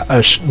kategoria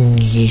është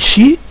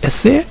njëshi,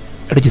 ese,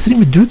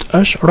 regjistrimi i dytë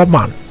është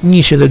roman.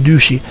 Njëshi dhe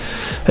dyshi,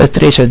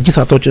 treshi,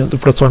 gjitha ato që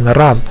plotësohen me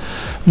radhë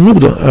nuk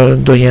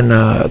do jenë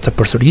të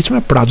përsëritshme,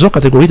 pra çdo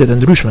kategoritë të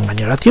ndryshme nga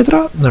njëra tjetra,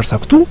 ndërsa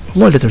këtu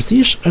lloji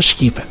letërsish është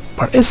shqipe,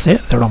 për ese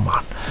dhe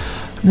roman.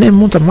 Ne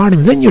mund të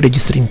marrim dhe një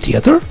regjistrim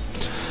tjetër.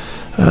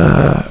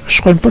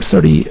 Shkojmë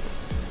përsëri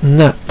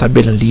në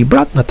tabelën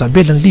librat,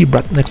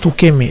 ne këtu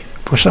kemi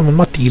për shembull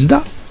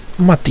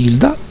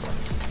Matilda,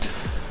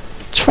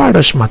 çfarë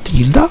është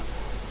Matilda?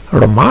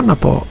 Roman,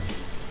 apo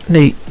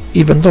ne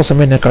i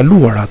vendosëm e në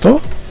kaluar ato,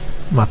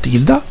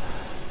 Matilda,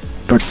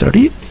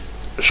 përsëri,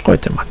 shkoj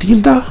te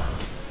Matilda,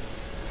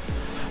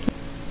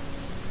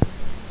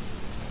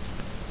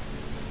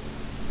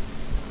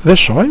 dhe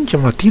shojmë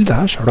që Matilda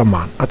është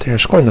roman.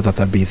 Atëherë shkoj në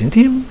databazin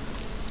tim,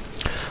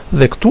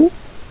 dhe këtu,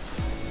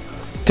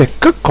 te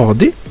kë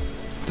kodi,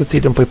 të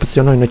cilën po i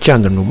pozicionoj në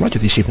qendër numra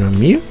që ti shihni më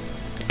mirë.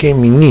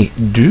 Kemi 1,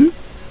 2,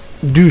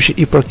 dyshi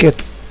i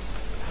përket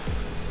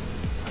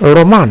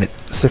romanit,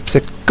 sepse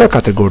kë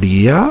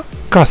kategoria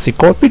ka si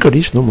kod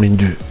pikërisht numrin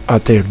 2.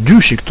 Atëherë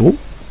dyshi këtu,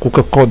 ku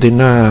kë kodi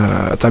në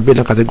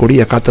tabelën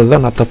kategoria ka të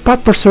dhëna të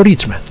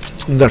papërsëritshme,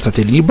 ndërsa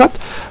te librat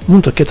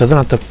mund të ketë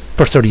dhëna të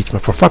përsëritshme,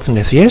 për faktin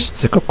e thjeshtë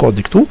se kë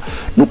kodi këtu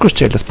nuk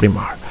është qelës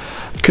primar.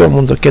 Kjo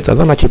mund të ketë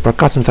dhëna që i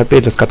përkasin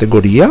tabelës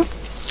kategoria,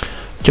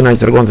 që na i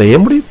tregon dhe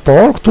emri,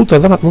 por këtu të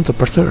dhënat mund të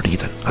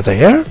përsëriten.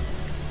 Atëherë,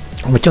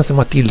 meqense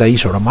Matilda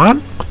ishte roman,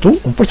 këtu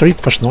unë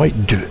përsërit vështnoj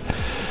 2.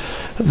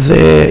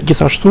 Dhe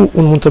gjithashtu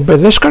unë mund të bëj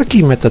dhe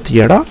shkarkime të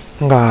tjera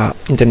nga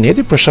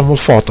interneti, për shembull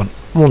foton.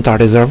 Mund ta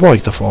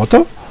rezervoj këtë foto,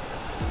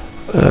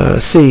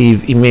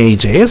 save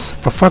images,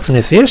 për faktin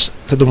e thjeshtë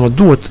se do më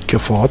duhet kjo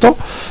foto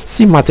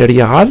si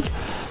material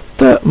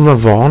të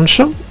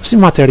mëvonshëm,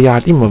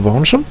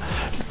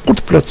 kur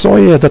të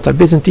plotësoj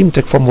databazin tim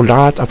tek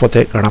formularat apo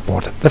tek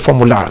raportet. Dhe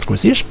formularat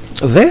kryesisht,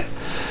 dhe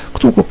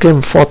këtu ku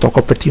kem foto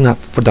kopertinat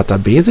për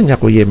databazin, ja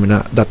ku jemi në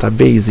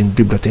databazin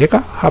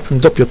biblioteka,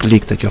 hapim doppio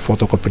klik te kjo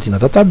foto kopertina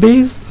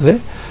database dhe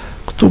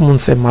këtu mund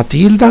të them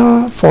Matilda,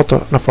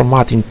 foto në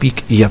formatin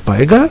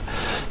 .jpg,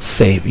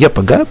 save,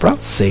 jpg, pra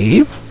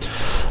save.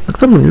 Në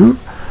këtë mënyrë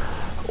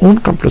unë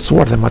kam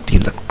plotësuar dhe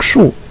Matildën.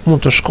 Kështu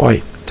mund të shkoj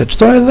te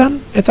çdo e dhënë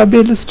e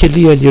tabelës,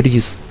 qelia e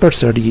lirisë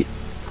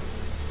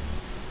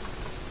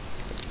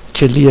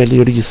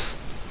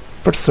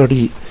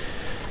përsëri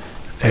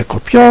e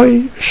kopjoj,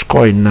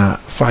 shkoj në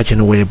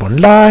faqen web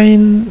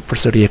online,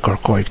 përsëri e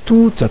kërkoj këtu,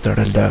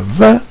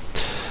 TYRE.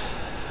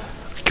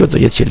 Kjo do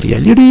jetë qelia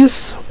e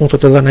lirisë, unë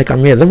të dhëna e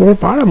kam edhe më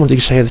përpara, mund të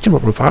kisha edhe që më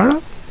përpara.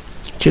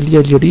 Qelia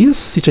e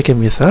lirisë, siç e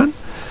kemi thënë,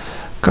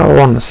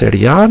 Kaon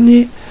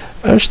Seriani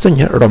është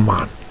një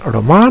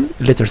roman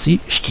letërsi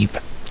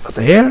shqipe.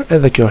 Atëherë,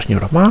 edhe kjo është një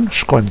roman,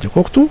 shkojmë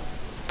diku këtu,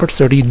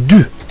 përsëri 2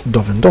 do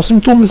vendosim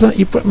këtu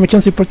me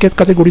qenë si përket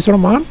kategorisë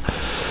roman,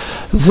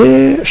 dhe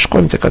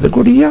shkojmë te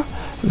kategoria,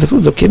 dhe këtu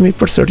do kemi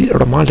përsëri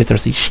roman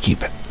letërsi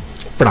shqipe.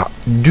 Pra,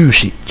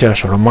 dyshi që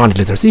është roman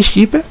letërsi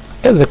shqipe,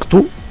 edhe këtu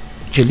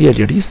qelia e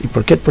lirisë i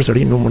përket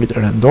përsëri numrit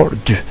rëndor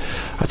 2.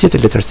 Atje te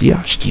letërsia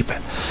shqipe.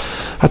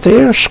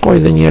 Atëherë shkoj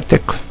edhe një herë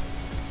tek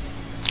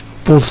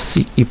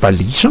pulsi i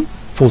palishëm,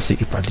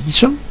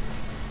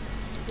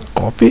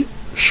 copy,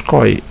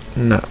 shkoj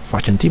në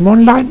faqen tim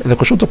online dhe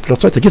kështu të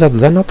plotësoj të gjitha të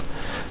dhënat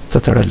të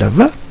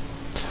TYRE.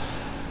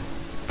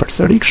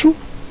 Përsëri kështu.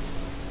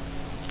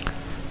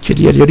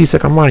 Qelia e lirisë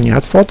ka marrë një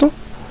atë foto,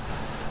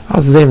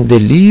 Azem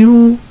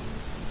Deliu,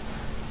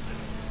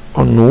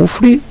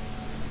 Onufri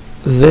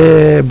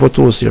dhe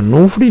Botusi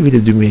Onufri,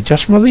 viti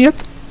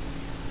 2016,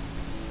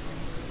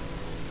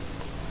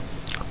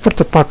 për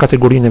të parë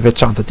kategorinë e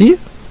veçantë të tij.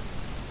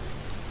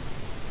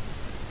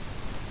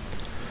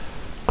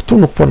 Këtu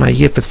nuk po na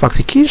jepet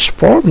faktikisht,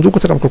 por më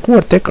duket se kam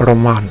kërkuar tek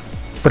roman.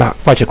 Pra,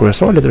 faqe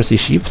kryesore, letërsi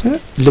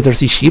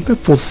shqipe,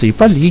 pulsi i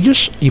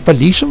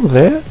palishëm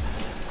dhe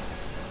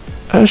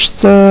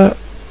është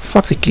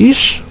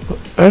faktikisht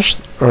është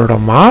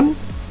roman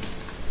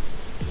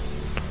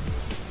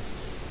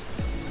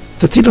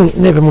të cilën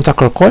neve mund ta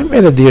kërkojmë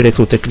edhe direkt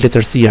këtu tek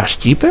letërsia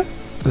shqipe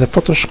dhe po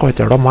të shkoj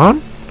te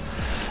roman,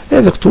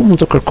 edhe këtu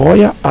mund të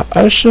kërkoja a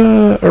është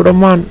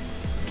roman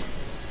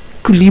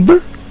ky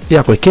libër,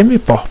 ja ku e kemi,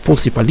 po,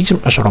 pulsi i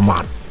palishëm është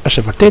roman.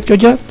 Është vërtet kjo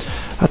gjë?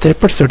 Atë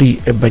përsëri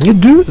e bën një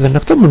 2 dhe në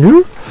këtë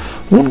mënyrë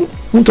unë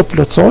mund të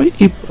plotësoj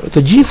të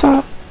gjitha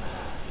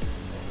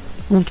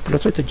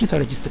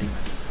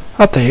regjistrimet.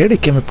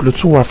 Atëherë kemi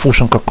plotësuar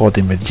fushën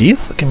kodi me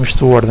gjithë, kemi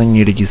shtuar edhe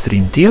një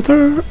regjistrim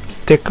tjetër,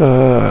 tek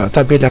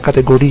tabela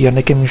kategoria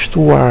ne kemi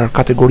shtuar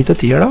kategoritë të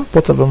tjera,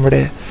 po të vëmë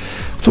re.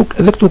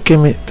 Këtu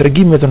kemi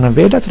tregime dhe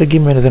novela,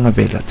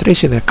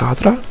 3 dhe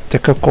 4,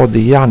 tek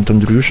kodi janë të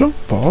ndryshëm,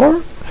 por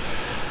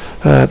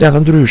janë të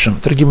ndryshëm.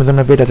 Tregime dhe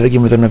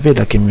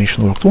novela kemi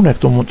shtuar këtu, ne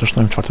këtu mund të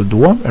shtojmë çfarë të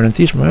duam. E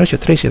rëndësishme është që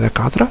 3 dhe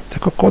 4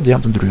 tek kodi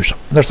janë të ndryshëm.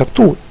 Ndërsa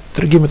këtu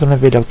tregime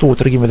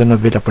dhe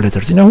novela për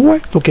letërsinë e huaj,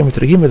 këtu kemi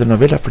tregime dhe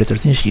novela për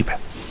letërsinë shqipe.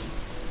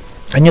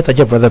 E njëjta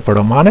gjë edhe për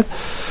romanet.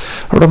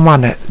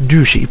 Romane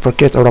dyshi i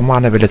përket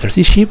romaneve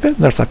letërsi shqipe,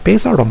 ndërsa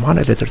 5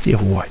 romane letërsi e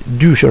huaj.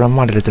 Dyshi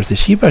romane letërsi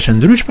shqipe është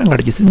ndryshme nga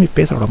regjistrimi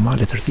 5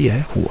 romane letërsi e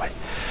huaj.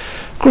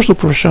 Kështu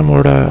për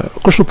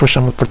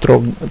shembull për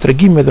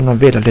tregime dhe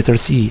novela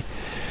letërsi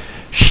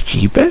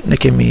shqipe,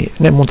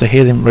 ne mund të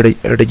hedhim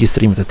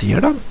regjistrime të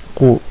tjera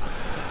ku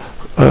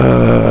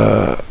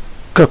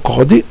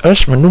kodi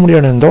është me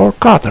numrin rëndor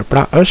 4,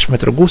 pra është me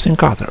treguesin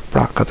 4.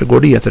 Pra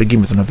kategoria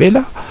tregime dhe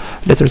novela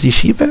letërsi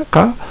shqipe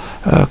ka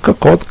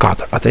kod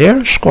 4.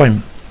 Atëherë shkojmë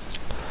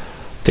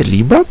te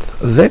librat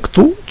dhe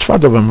këtu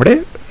çfarë do bëjmë re?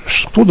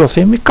 Këtu do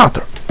themi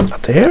 4.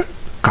 Atëherë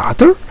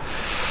 4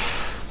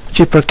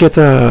 që i përket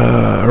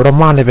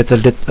romaneve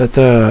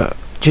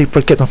që i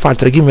përket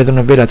tregime dhe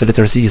novela të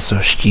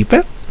letërsisë shqipe,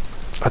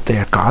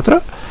 atëherë 4,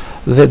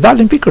 dhe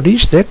dalim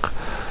pikërisht tek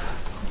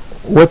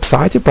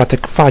website, pra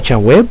tek faqja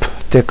web,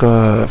 tek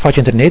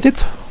faqja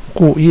internetit,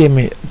 ku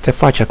jemi te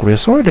faqja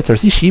kryesore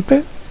letërsi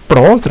shqipe,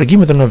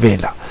 tregime dhe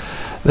novela.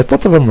 Dhe po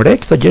të vëmë re,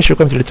 këtë gjë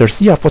shikojmë të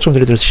letërsia, po të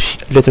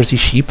letërsi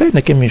shqipe,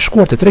 ne kemi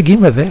shkuar të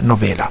tregime dhe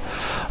novela.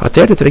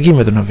 Atëherë të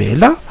tregime dhe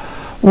novela,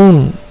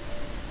 unë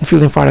në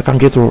fillim fare kam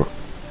gjetur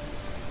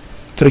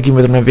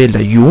tregime dhe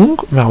novela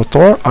Jung me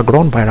autor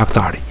Agron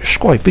Bajraktari.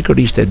 Shkoj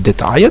pikërisht e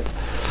detajet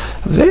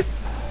dhe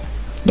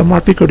do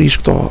marr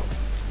pikërisht këto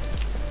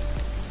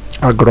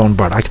Agron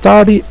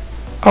Bajraktari,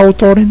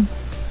 autorin,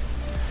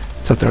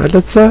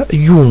 TYRE,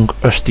 Jung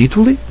është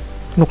titulli,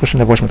 nuk është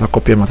nevojshme ta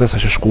kopjojmë atë sa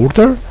është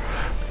shkurtër.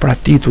 Pra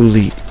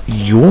titulli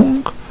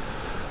Jung,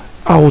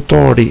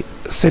 autori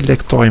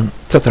selektojmë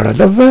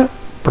TYRE,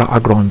 pra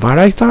Agron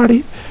Bajraktari,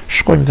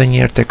 shkojmë dhe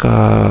njerë tek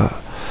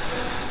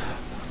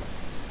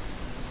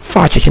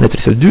faqe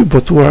 132,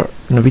 botuar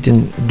në vitin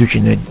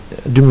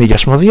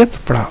 2016,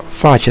 pra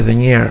faqe dhe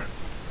njerë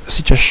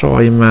si që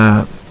shojmë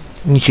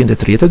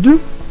 132,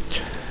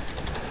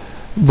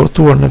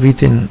 botuar në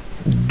vitin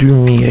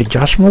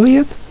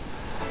 2016,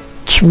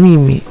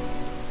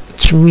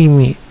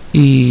 çmimi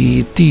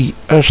i ti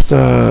është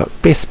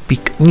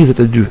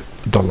 $5.22,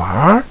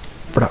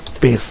 pra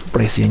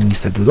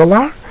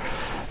 5.22.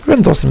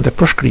 Vendosim dhe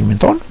përshkrimin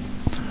ton,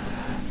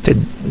 te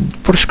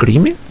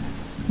përshkrimi,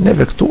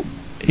 neve këtu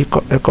e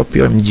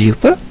kopjojmë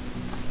gjithë,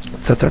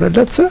 TYRE,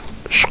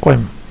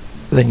 shkojmë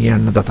dhe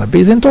njerë në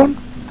database-in ton,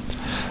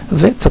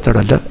 dhe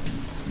TYRE.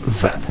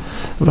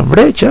 Vëmë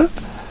re që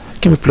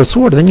kemi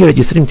plotësuar dhe një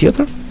regjistrim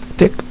tjetër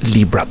tek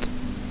librat.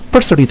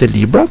 Përsërit e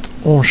librat,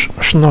 unë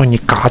shnoj një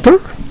 4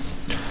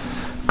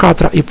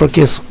 i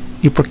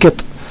përket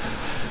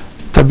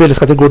tabelës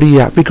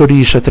kategoria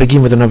pikërisht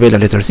tregime dhe novela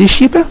letërsi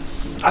shqipe.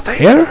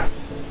 Atëherë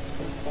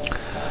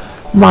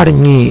marrim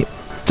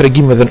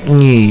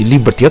një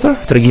libër tjetër,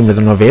 tregime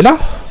dhe novela.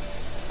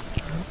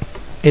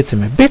 Ecim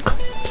me bek.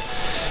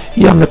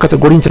 Jam në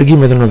kategorinë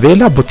tregime dhe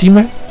novela,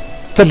 botime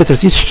të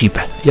letërsisë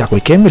shqipe. Ja ku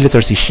i kemi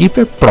letërsi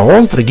shqipe,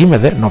 prozë, tregime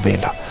dhe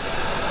novela.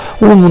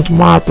 Unë mund të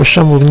marr për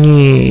shembull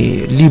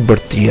një libër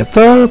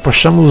tjetër, për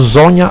shembull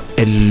Zonja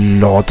e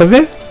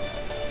lotëve.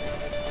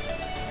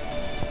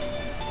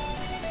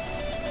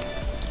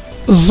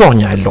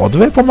 Zonja e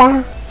lotëve, po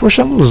marr për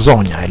shembull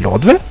Zonja e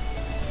lotëve.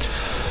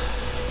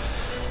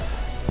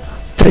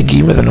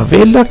 Tregime dhe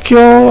novela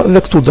kjo,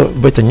 dhe këtu do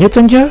bëj të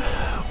njëjtën gjë,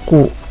 ku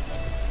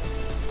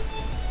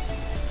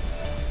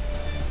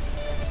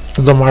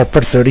do marr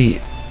përsëri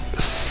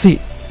si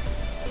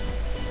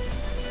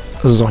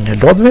Zonja e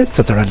lotëve,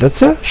 TYRE,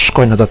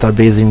 shkoj në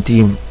database-in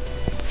tim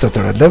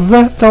TYRE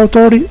të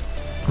autori,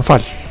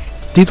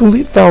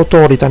 titulli të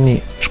autori tani,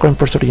 shkojmë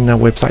përsëri në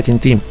website-in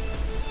tim.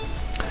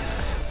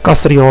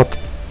 Kastriot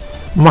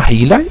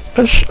Mahilaj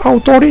është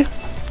autori,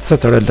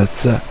 TYRE,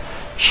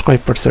 shkoj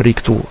përsëri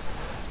këtu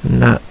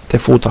në të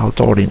futa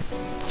autorin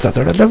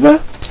TYRE,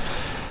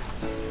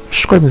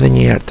 shkojmë dhe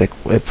njerë tek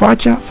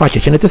faqja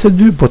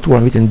 182, botuar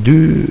në vitin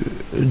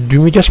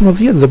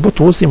 2016 dhe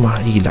botuesi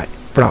Mahilaj.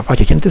 Pra,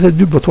 faqja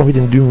 182, botuar në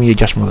vitin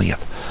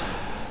 2016.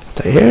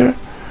 Atëherë,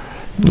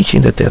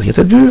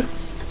 182,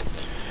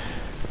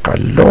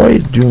 kaloj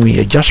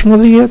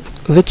 2016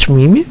 dhe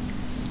çmimi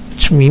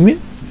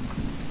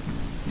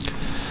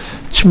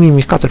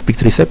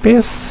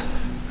 4.35,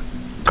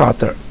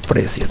 4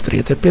 presje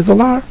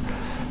 $35,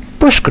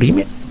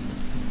 përshkrimi,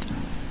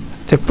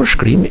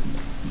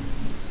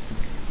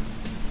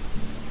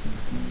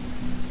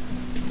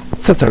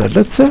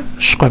 TYRE,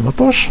 shkoj më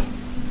poshtë,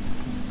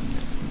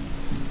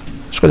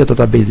 shkoj dhe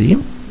database-im,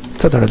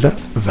 TYRE.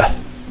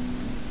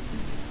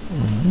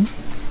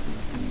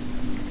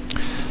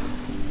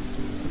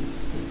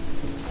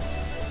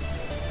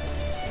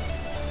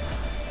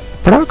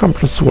 Pra, kam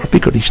plotësuar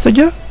pikërisht të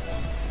gjë,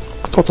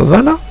 këto të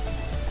dhëna,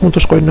 mund të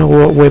shkoj në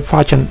web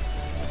faqen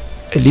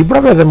e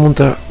librave dhe mund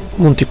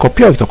t'i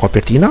kopjoj këto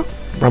kopertina,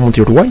 pra mund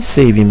t'i ruaj,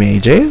 save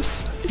images,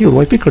 i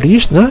ruaj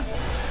pikërisht në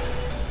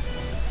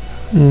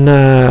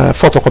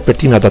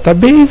fotokopertina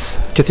database,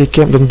 që t'i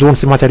kem dhe nduan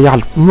si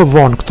material më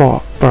vonë këto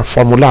për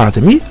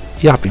formularët e mi,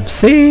 japim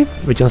save,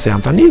 veçanse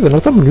jam tani, dhe në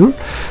këtë mënyrë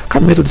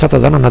kam metur disa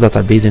të dhëna në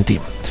database-in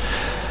tim.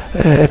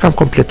 E kam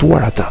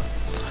kompletuar atë.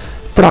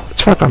 Pra,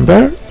 çfarë kam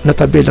bërë? Në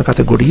tabelën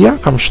kategoria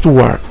kam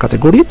shtuar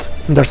kategoritë,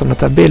 ndërsa në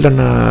tabelën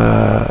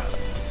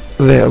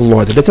dhe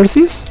llojet e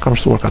letërsisë kam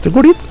shtuar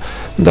kategoritë,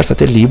 ndërsa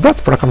te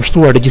librat, pra kam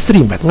shtuar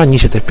regjistrimet nga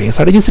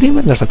 25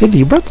 regjistrimet, ndërsa te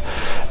librat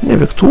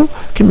neve këtu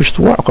kemi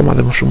shtuar akoma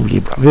dhe më shumë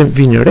libra.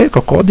 Vini re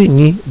kodi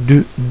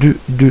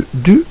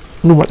 1222,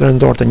 numrat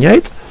rëndor të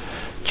njëjtë,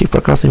 që i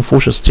përkasin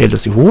fushës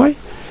çelës i huaj,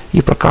 i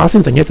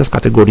përkasin të njëjtës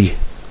kategori.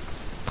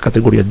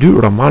 Kategoria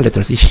 2, roman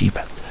letërsi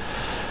shqipe.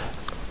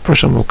 Për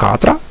shembull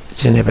 4,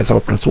 që neve sa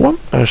po plotësuam,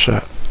 është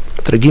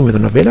tregime dhe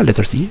novela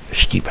letërsi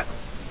shqipe.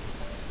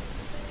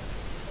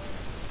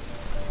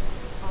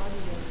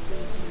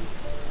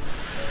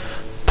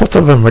 Po të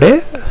vëmë re,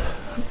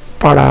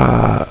 para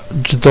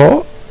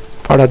çdo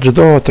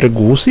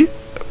treguesi,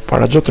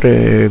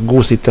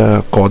 të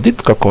kodit,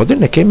 kodin,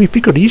 ne kemi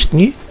pikërisht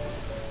një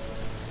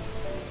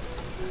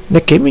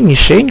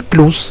shenjë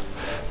plus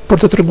për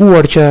të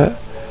treguar që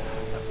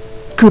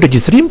ky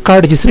regjistrim ka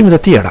regjistrimet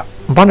e tjera.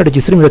 mban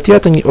regjistrimet e tjera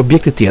të një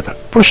objekti tjetër.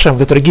 Për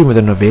shembull, tregimet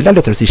e novela,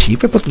 letërsi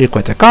shqipe, po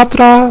klikoj te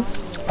 4,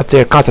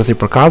 atëherë 4 si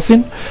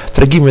përkasin,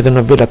 tregimet e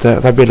novelat e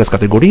tabelës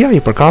kategoria i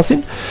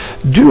përkasin,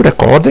 2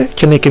 rekorde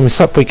që ne kemi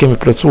sapo i kemi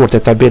plotësuar te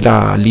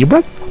tabela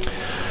librat,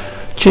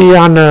 që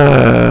janë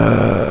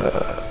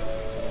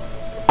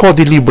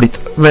kodi i librit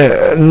me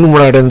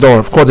numër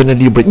rendor, kodin e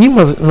librit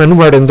me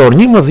numër rendor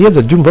 11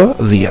 dhe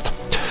 12.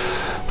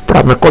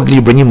 Pra me kod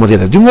libri 11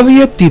 dhe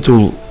 12,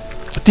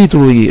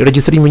 titulli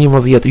regjistrimi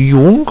 11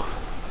 Jung,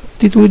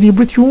 titulli i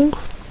librit Jung,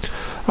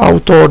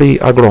 autori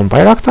Agron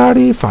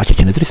Bajraktari, faqe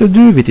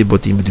 132, viti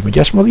botimi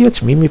 2016,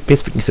 çmimi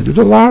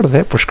 $5.22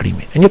 dhe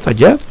përshkrimi. E njëjta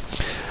gjë,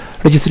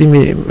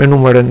 regjistrimi me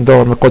numër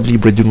rendor me kod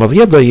libri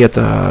 12 do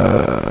jetë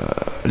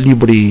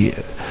libri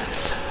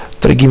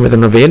tregime dhe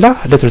novela,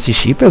 letërsi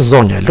shqipe,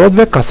 zonja e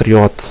lotëve,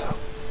 Kastriot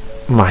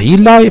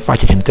Mahilaj,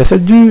 faqe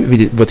 182,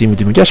 viti botimi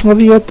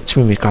 2016,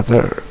 çmimi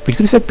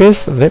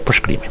 4.35 dhe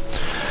përshkrimi.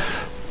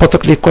 Po të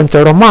klikojmë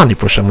te romani,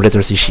 për shembull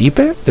letërsi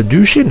shqipe, të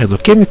dyshi, ne do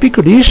kemi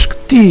pikërisht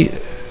këtij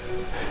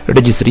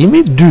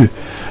regjistrimi 2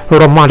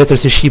 roman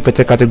letërsi shqipe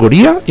te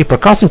kategoria i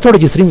përkasin këto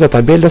regjistrime të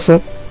tabelës së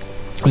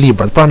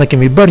librat. Pra ne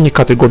kemi bërë një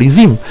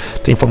kategorizim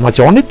të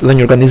informacionit dhe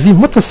një organizim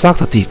më të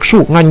saktë të tij. Kështu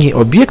nga një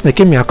objekt ne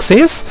kemi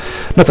akses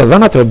në të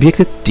dhënat e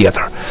objektit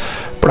tjetër.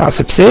 Pra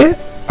sepse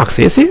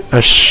aksesi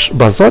është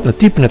bazohet në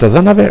tipin e të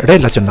dhënave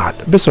relacional.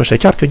 Besoj se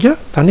qartë kjo gjë.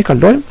 Tani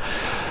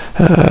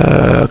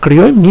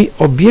krijojmë një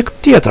objekt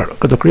tjetër.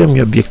 Këto krijojmë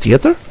një objekt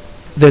tjetër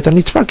dhe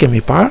tani çfarë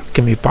kemi parë?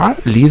 Kemi parë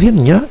lidhjen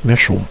 1 me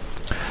shumë.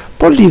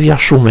 Po lidhja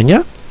shumë me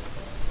 1,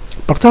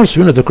 për këtë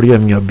arsye ne do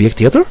krijojmë një objekt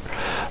tjetër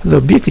dhe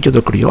objekti që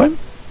do krijojmë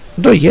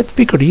do jetë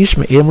pikërisht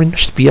me emrin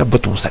shtëpia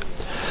botuese.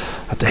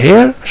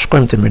 Atëherë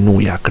shkojmë te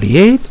menuja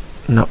Create,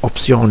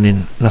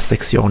 në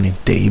seksionin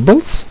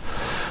Tables.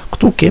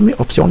 Këtu kemi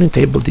opsionin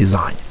Table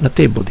Design. Në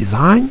Table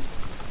Design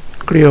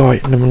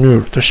krijoj në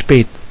mënyrë të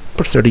shpejtë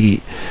përsëri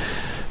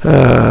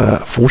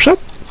fushat,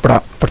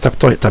 pra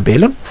përcaktoj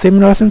tabelën, themi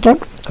në rastin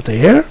tonë.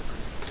 Atëherë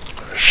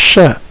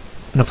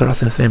në këtë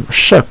rastin them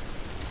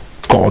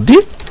kodi,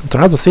 në të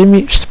radhë do themi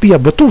shtëpia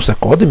botuese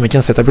kodi,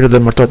 meqense tabela do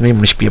të emërtohet me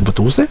emrin shtëpia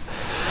botuese.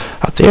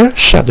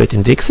 Atëherë do jetë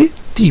indeksi,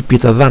 tipi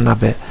të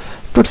dhënave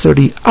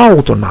përsëri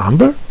auto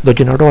number do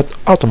gjenerohet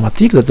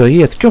automatik dhe do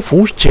jetë kjo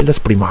fushë qelës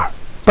primar,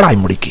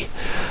 primary key.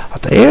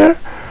 Atëherë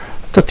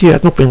të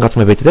tjerat nuk po ngat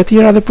me vetit e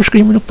tjera dhe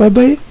përshkrimi nuk po e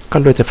bëj,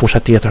 kaloj te fusha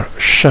tjetër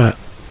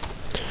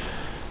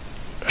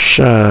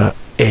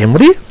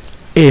emri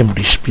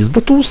shtëpisë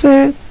botuese,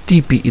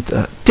 tipi i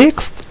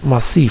tekst,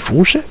 masi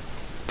fushë,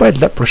 po e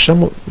lë për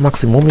shembull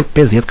maksimumi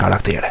 50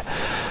 karaktere.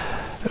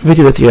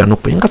 Vitet e tjera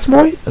nuk po i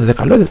ngacmoj dhe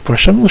kaloj për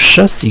shembull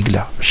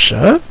sigla.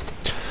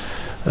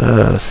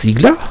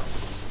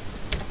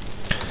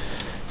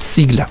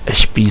 Sigla e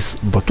shtëpisë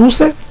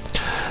botuese.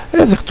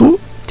 Edhe këtu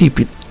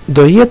tipi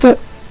do jetë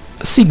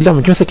sigla,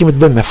 meqense kemi të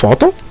bëjmë me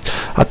foto.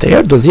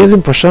 Atëherë do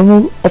zgjedhim për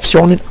shembull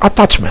opsionin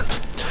attachment.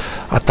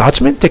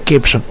 Attachment te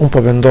caption un po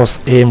vendos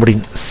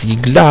emrin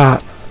sigla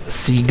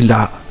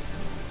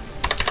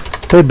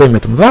po e bëjmë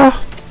të mëdha.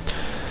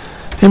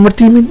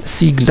 Emërtimin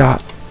sigla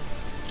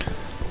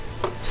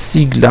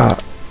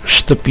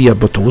shtëpia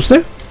botuese,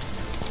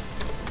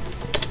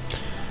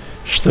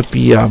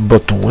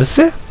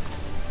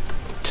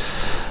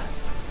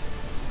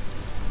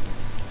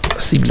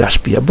 sigla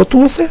shtëpia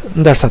botuese,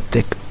 ndërsa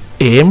tek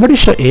emri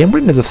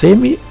ne do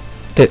themi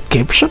te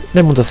caption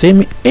ne mund të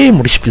themi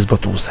emri shtëpisë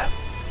botuese.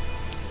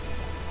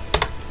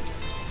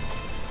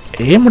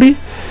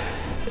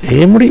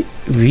 Emri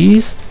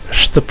viz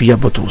shtëpia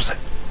botuese.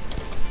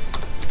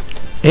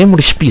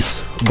 Emri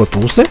shtëpisë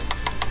botuese,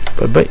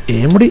 po bëj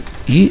emri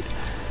i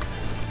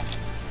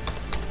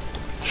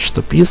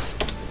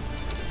shtëpisë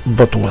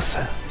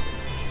botuese.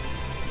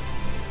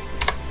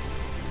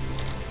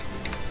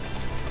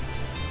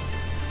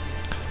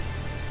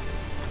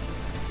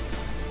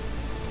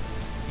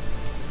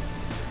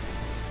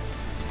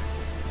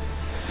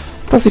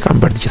 Pasi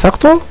kam bërë të gjitha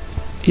këto,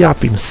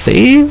 japim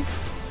save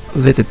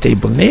dhe te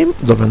table name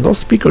do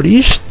vendos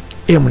pikërisht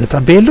emrin e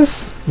tabelës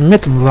me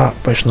të mëdha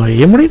po e shnoj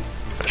emrin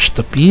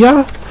shtëpia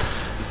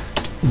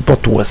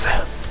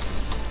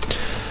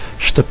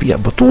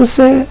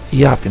botuese.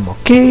 Japim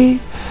OK.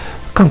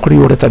 Kam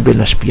krijuar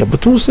tabelën e shtëpia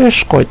botuese,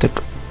 shkoj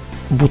tek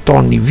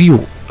butoni view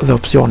dhe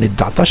opsioni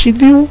data sheet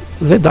view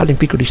dhe dalim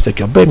pikërisht te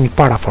kjo. Bëjmë një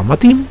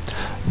paraformatim,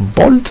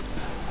 bold,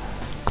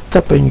 këtë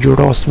po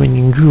ngjyros me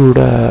një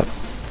ngjyrë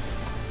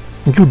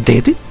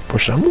deti, për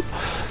shembull,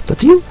 të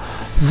tillë,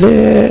 dhe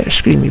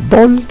shkrimi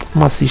bold,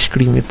 masi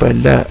shkrimi po e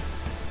lë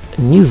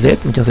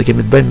 20, meqense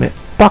kemi të bëjmë me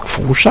pak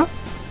fusha.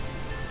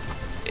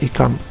 I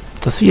kam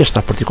të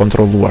thjeshta për t'i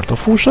kontrolluar të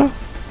fusha.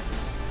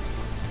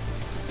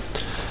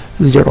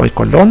 Zgjeroj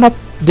kolonat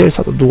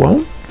derisa të dua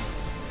unë.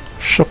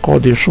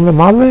 Shokodin shumë e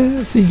madhe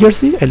si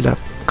gjerësi, e lë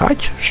kaq,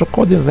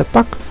 shokodin dhe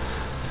pak.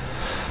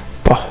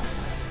 Po,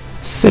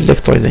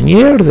 selektoj dhe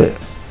njerë dhe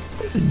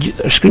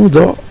shkrimi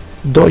do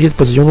jetë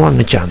pozicionuar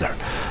në qendër.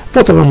 Po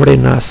të vëmërej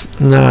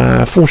në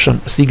fushën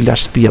sigla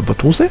shtëpia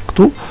botuese,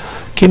 këtu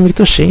kemi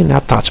këtë shenjën e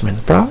attachment,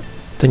 pra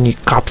të një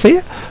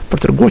kapseje për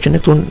treguar që ne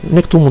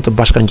këtu mund të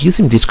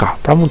bashkangjisim diçka.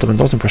 Pra mund të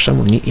vendosim për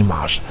shembull një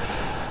imazh.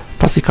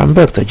 Pasi kam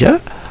bërë këtë gjë,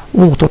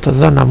 unë këto të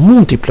dhëna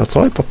mund t'i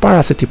plotësoj, por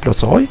para se t'i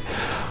plotësoj,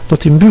 do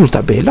t'i mbyll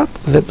tabelat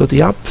dhe do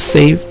t'i jap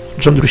save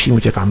çdo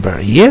ndryshimi që kam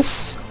bërë. Yes.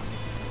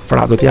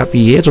 Pra do t'i jap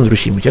yes çdo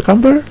ndryshimi që kam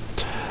bërë.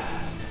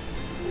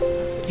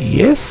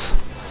 Yes.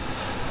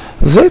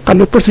 Dhe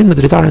kaloj përsëri në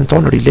dritaren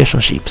tonë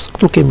relationships.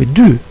 Këtu kemi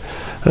dy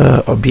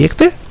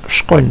objekte,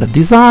 shkojnë në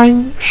design,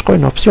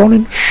 shkojnë në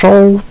opsionin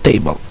show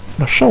table.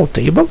 Në show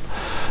table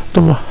do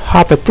më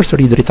hapet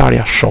përsëri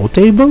dritarja show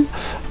table,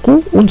 ku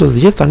unë do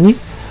zgjedh tani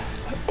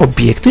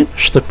objektin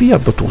shtëpia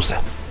botuese.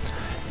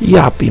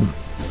 Japim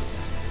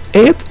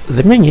add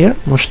dhe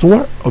menjëherë më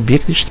shtuar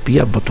objekti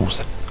shtëpia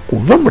botuese. Ku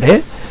vëm re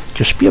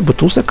që shtëpia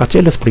botuese ka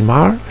qelës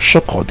primar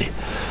shkodi.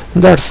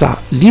 Ndërsa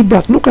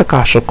librat nuk e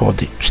ka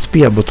shkodi.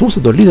 Shtëpia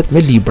botuese do lidhet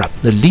me librat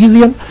në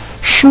lidhjen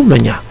shumë me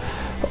një,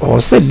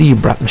 ose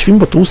librat me shpim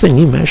botuese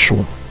një me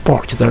shumë.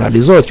 Por që të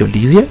realizohet kjo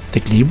lidhje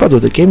tek libra do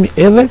të kemi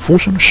edhe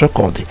fushën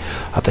shkodi.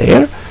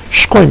 Atëherë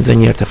shkojmë dhe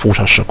njëherë te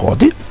fusha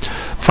shkodi,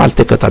 fal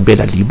tek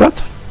tabela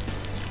librat,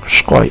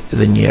 shkoj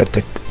dhe njëherë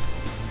tek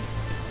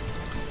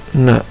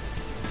në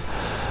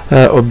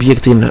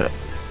objektin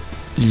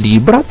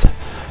librat,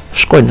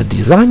 shkoj në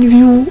design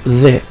view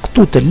dhe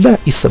këtu te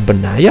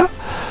LISBN-ja,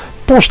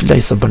 poshtë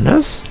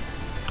LISBN-s,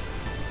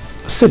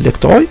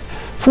 selektoj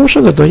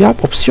fushën dhe do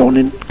jap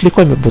opsionin,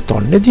 klikoj me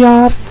butonin e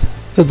djathtë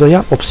dhe do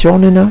jap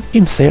opsionin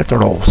insert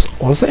rows,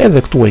 ose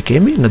edhe këtu e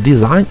kemi në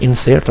design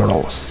insert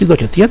rows. Sido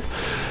që të jetë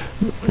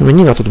në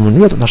një nga këto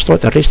mënyra të na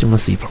shtrohet rreshti më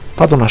sipër,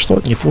 pa do na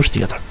shtrohet një fushë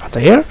tjetër.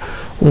 Atëherë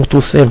unë këtu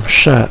them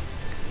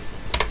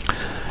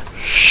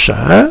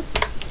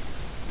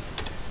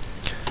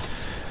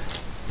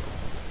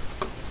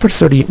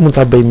përsëri mund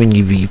ta bëj me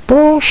një vi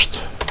poshtë,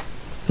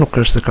 nuk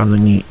është se ka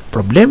ndonjë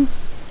problem.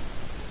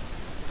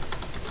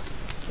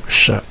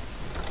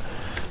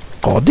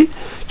 Kodi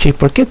që i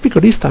përket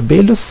pikërisht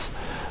tabelës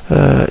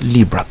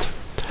librat.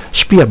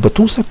 Shtëpia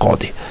botuese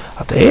kodi.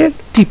 Atëherë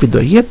tipi do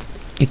jetë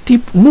i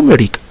tip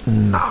numerik.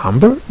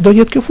 Number do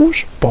jetë kjo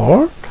fushë,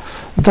 por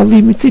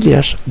dallimi cili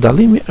është?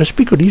 Dallimi është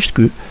pikërisht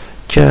ky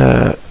që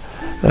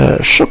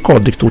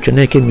kodi këtu që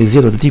ne kemi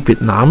zgjedhur të tipit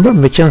number,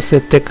 meqense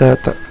tek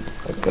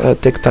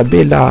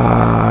tabela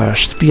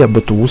shtëpia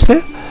botuese,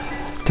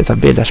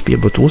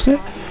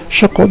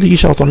 kodi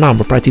ishte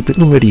autonumber, pra tipit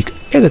numerik.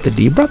 Edhe të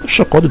librat,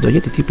 kodi do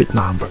jetë i tipit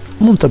number.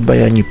 Mund të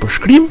bëja një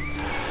përshkrim.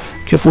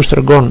 Kjo fushë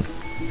tregon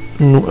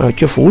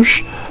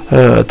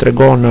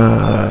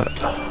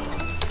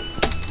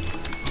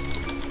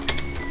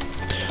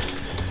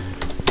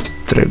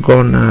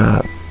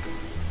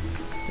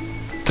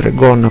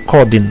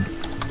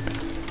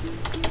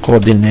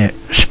kodin e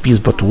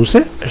shtëpisë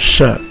botuese,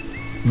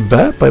 SHB,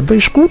 po e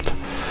bëj shkurt,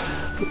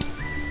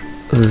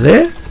 dhe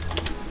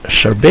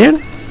shërben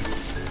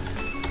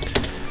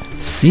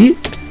si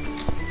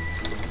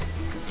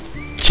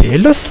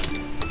qelës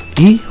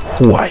i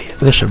huaj,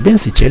 dhe shërben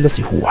si qelës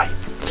i huaj.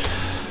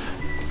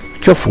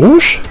 Kjo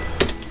fushë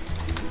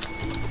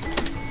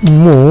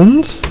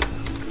mund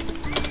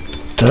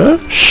të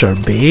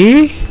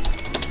shërbej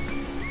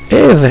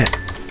edhe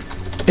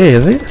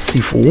si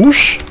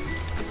fushë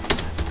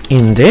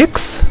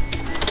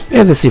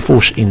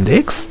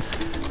indeks,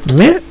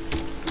 me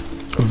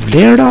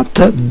vlera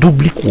të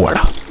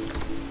duplikuara.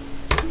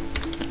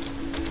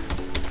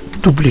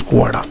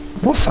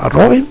 Mos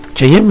harrojmë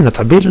që jemi në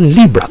tabelën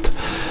librat.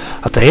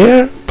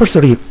 Atëherë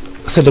përsëri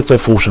selektoj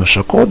fushën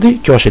shkodi,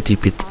 kjo është e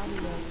tipit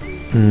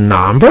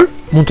number,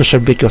 mund të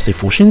shërbej kjo si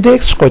fushë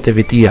indeks, shkoj te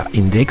vetija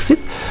indeksit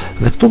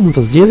dhe këtu mund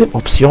të zgjedhim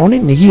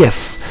opsionin yes.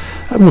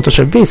 Mund të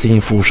shërbej si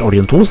një fushë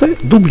orientuese,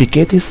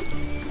 dupliketis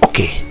OK.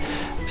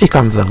 I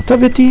kam dhënë këtë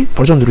veti,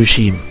 për çdo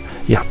ndryshim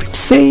japim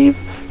save,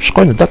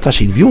 shkoj në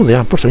datasheet view dhe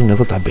jam përsëri në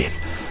këtë tabelë.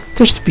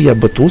 Te shtëpia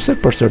botuese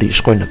përsëri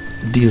shkoj në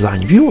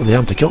design view dhe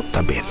jam te kjo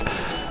tabelë.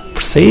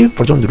 Për save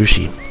për çdo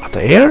ndryshim.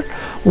 Atëherë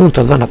unë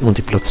të dhënat mund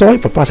t'i plotësoj,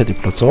 përpas se t'i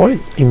plotësoj,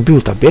 i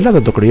mbyll tabela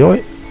dhe do krijoj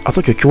ato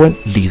që quhen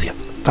lidhjet.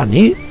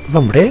 Tani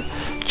vëm re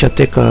që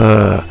tek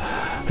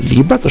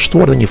librat është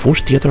shtuar dhe një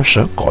fushë tjetër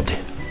kodi.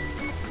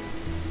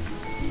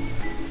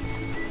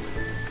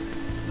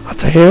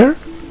 Atëherë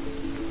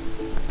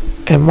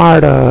e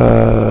marr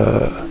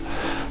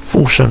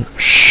fushën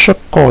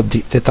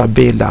kodi te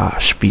tabela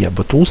shtëpia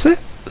botuese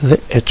dhe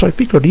e çoj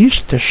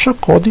pikërisht te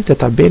kodi te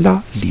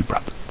tabela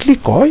librat.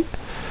 Klikoj,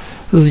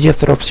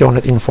 zgjedh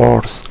opsionet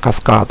enforce,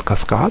 cascade,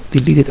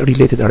 delete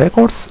related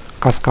records,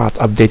 cascade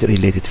update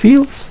related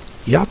fields,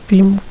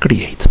 japim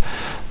create.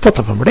 Po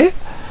të vëmë re,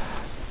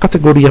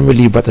 kategoria me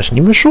librat është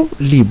një me shumë,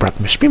 librat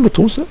me shtëpi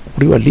botuese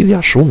krija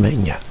lidhja shumë me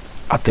një.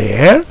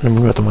 Atëherë, në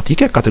mënyrë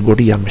automatike,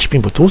 kategoria me shtëpi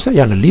botuese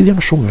janë në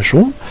lidhjen shumë me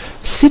shumë,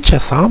 siç e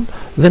tham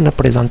dhe në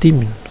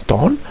prezantimin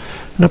ton,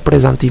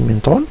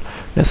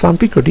 ne tham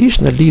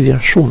pikërisht në lidhjen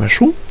shumë me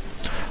shumë,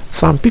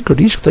 tham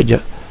pikërisht këtë gjë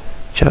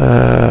që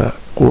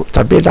kur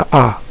tabela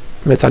A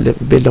me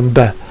tabelën B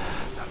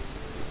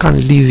kanë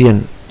lidhjen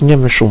një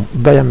me shumë,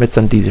 B-ja me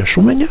C lidhjen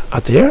shumë me një,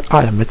 atëherë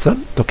A-ja me C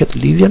do ketë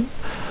lidhjen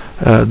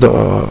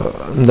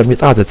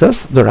ndërmjet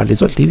AZC-s do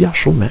realizohet lidhja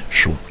shumë me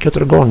shumë. Kjo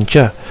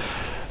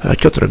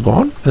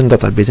tregon dhe në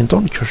databasin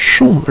tonë që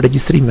shumë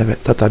regjistrimeve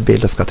të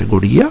tabelës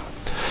kategoria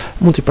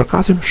mund t'i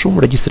përkasin shumë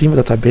regjistrime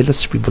të tabelës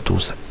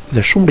shpikbotuese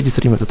dhe shumë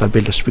regjistrime të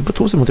tabelës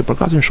shpikbotuese mund t'i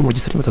përkasin shumë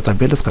regjistrime të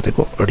tabelës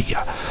kategoria.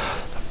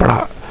 Pra,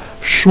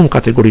 shumë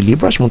kategori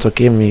librash mund të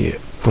kemi,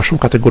 për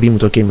shumë kategori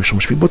mund të kemi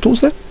shumë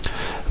shpikbotuese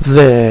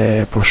dhe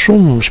për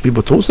shumë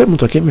shpikbotuese mund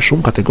të kemi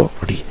shumë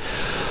kategori.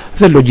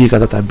 Dhe logjika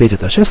e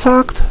databasit është e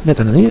saktë, ne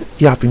tani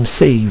japim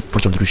save për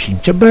të ndryshim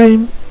që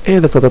bëjmë,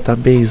 edhe këtë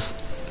database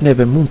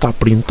neve mund ta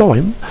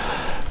printojmë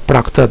pra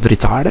këtë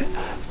dritare.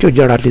 Kjo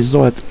gjë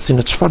realizohet si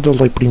në çfarë do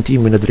lloj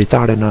printimi në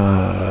dritare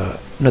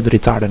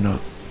në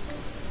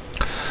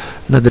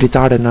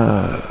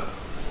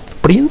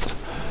print.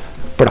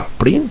 Pra,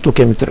 print, tu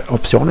kemi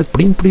opsionet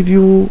print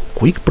preview,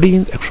 quick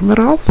print, e kështu me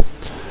radhë.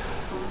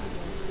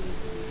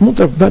 Mund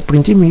të bëhet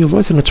printimi një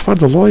lloj si në çfarë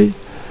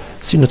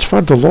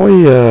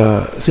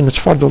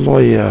do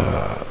lloj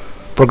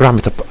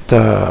programit të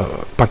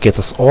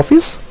paketës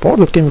Office, por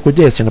do të kemi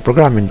kujdes që në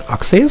programin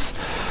Access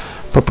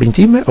për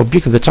printime,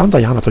 objektet veçanta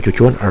janë ato që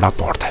quhen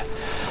raporte.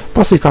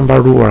 Pasi ka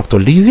mbaruar këto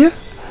lidhje,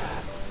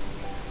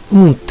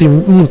 mund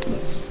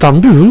ta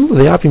mbyll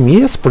dhe japim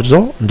yes për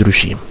çdo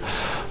ndryshim.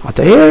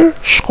 Atëherë,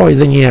 shkoj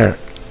dhe njerë,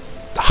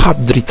 hap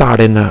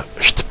dritare në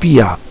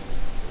shtëpia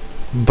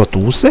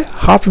botuese,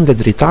 hapim dhe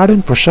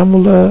dritaren, për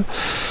shembull,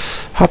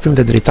 hapim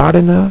dhe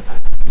dritare në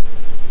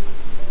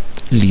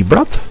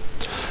librat,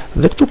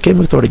 dhe këtu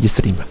kemi këto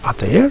regjistrime.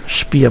 Atëherë,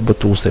 shtëpia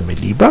botuese me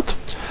librat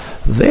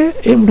dhe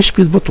emri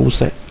shtëpisë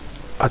botuese.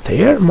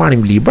 Atëherë,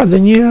 marrim libra dhe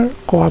njerë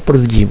koha për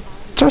zgjim.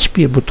 Qa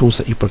shtëpie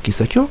botuese i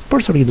përkiste kjo?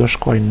 Përsëri do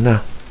shkoj në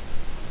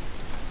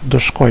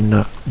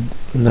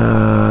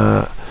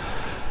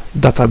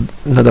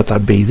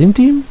databasin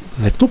tim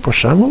dhe këtu për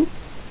shembull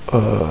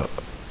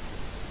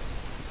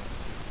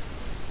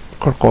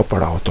kërko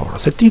për autor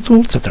ose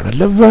titull,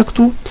 TYRE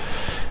këtu.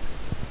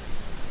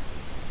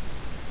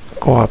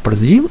 Koha për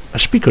zgjim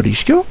është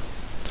pikërisht kjo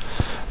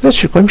dhe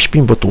shikojmë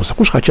shtëpinë botuese.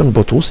 Kush ka qenë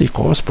botuesi i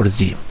kohës për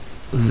zgjim?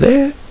 Dhe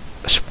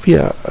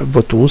shtëpia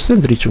botuese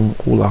ndriçum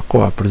kulla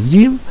koha për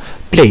zgjim,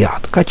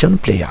 plejad, ka qenë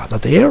plejad.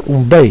 Atëherë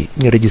unë bëj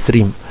një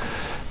regjistrim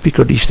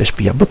pikërisht të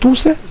shtëpia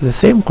botuese dhe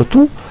them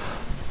këtu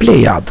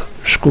plejad,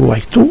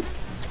 shkruaj këtu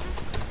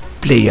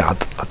plejad.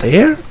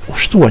 Atëherë u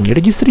shtua një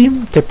regjistrim,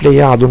 te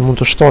plejadun mund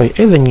të shtoj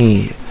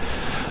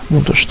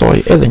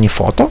edhe një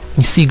foto,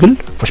 një sigël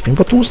për shtëpinë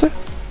botuese,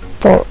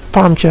 por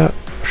pam që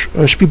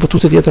shtëpi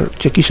botuese tjetër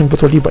që kishin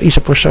botuar libra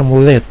ishte për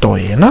shembull dhe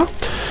Tojena.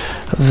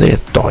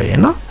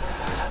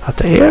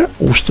 Atëherë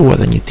u shtua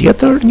edhe një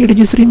tjetër, një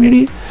regjistrim i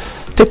ri,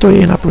 te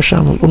Tojena për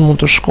shembull unë mund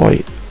të shkoj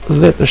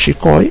dhe të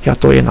shikoj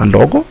Tojena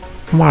logo,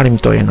 marrim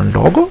Tojena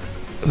logo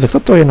dhe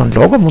këtë Tojena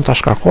logo mund ta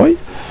shkarkoj,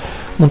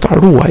 mund ta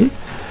ruaj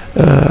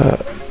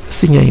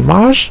si një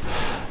imazh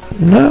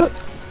në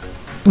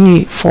një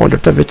folder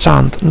të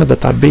veçantë në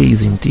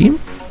databasin tim.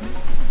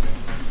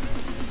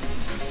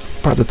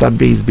 Pra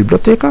database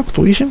biblioteka,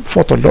 këtu ishim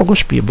foto logo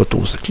shtëpie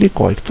botuese.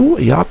 Klikoj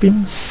këtu,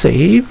 japim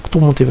save, këtu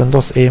mund t'i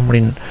vendos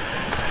emrin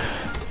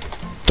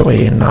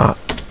Tojena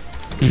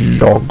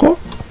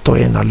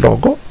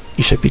logo,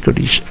 ishe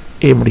pikërisht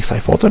emri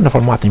kësaj foto në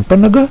formatin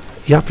PNG,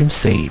 japim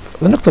save.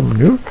 Dhe në këtë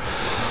mënyrë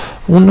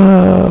unë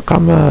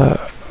kam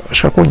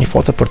shkarkuar një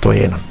foto për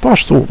Tojena. Po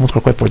ashtu mund të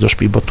kërkoj për çdo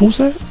shtëpi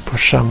botuese, për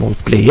shembull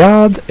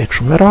Plejad e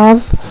kështu me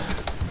radhë.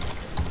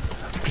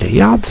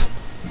 Plejad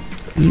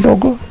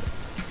logo.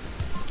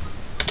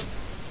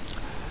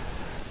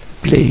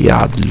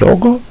 Plejad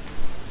logo.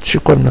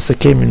 Shikojmë nëse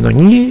kemi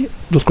ndonjë,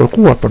 do të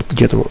kërkuar për të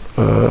gjetur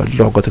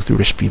logot e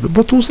këtyre shtëpive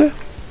botuese.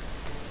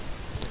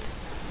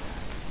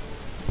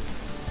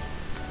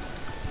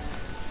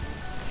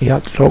 Ja,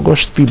 logo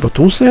shtëpi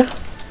botuese.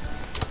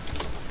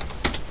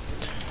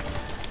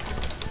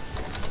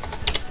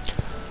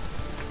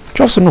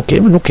 Qofse nuk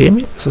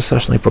kemi, se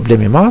s'është një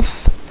problem i madh.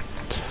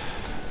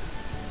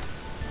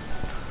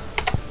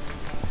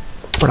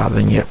 Pra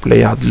dhe një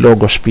Plejad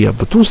logo shtëpia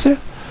botuese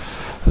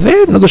dhe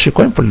ne do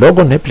shikojmë për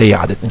logon e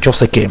Plejadit,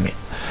 nëse kemi.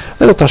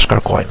 Dhe do ta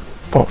shkarkojmë.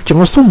 Po, që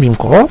mos humbim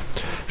kohë,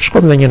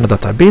 shkojmë edhe një në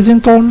databasin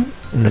ton,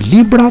 në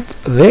librat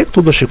dhe këtu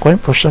do shikojmë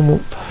për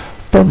shembull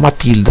për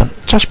Matildën.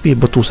 Qa shtëpi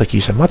botuese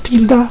kishte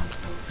Matilda?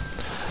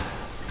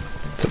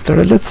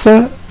 TYRE,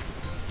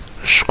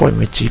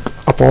 shkojmë çik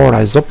apo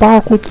ora e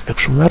Zoparkut e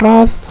kështu me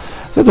radhë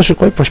dhe do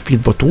shikoj për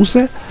shtëpitë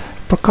botuese,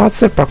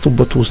 përkatëse pra këtu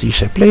botuesi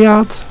ishte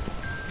Plejad.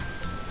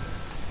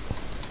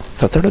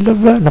 TYRE,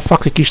 në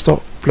fakt i kishto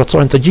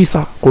plotësojnë të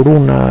gjitha kur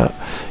unë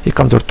i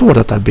kam ndërtuar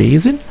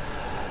databasin.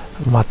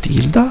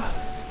 Matilda.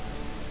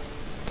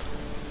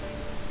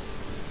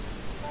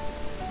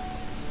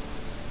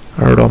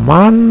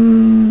 Roman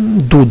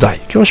Dudaj.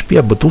 Kjo është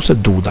shtëpia botuese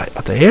Dudaj.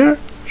 Atëherë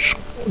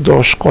do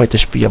shkoj te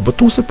shtëpia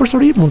botuese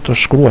përsëri, mund të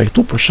shkruaj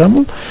këtu për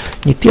shembull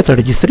një tjetër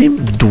regjistrim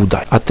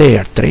Dudaj.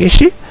 Atëherë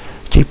treshi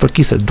që i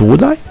përkiste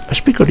Dudaj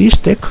është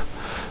pikërisht tek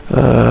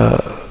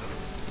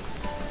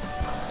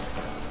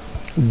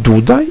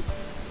Dudaj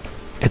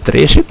e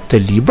treshit te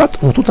librat,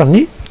 unë këtu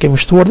tani kemi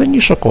shtuar dhe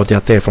një shokodi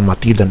atëherë për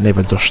Matildën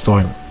neve do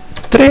shtojmë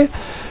 3,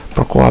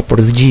 për koha për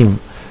zgjim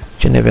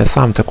që neve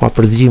thamë të koha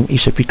për zgjim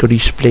ishe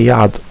pikërisht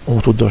plejad,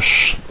 unë tu do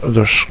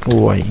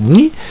shkruaj 1,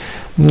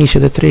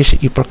 1 dhe 3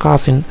 i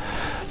përkasin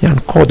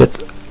janë kodet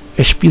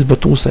e shtëpisë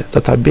botuese të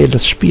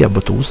tabelës shtëpia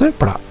botuese,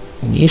 pra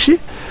 1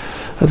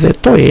 dhe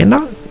toena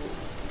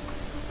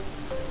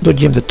do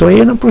gjejmë dhe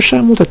toenën për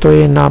shembull, te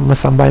toena më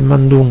sa mbaj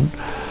mendun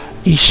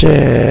ishte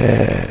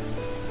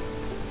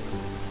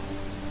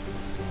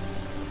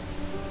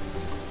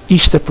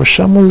për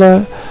shembull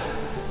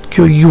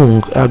kjo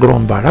Jung e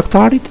agron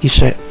Bayraktarit,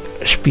 ishte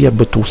shtëpia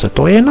botuese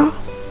toena,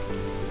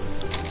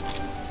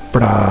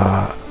 pra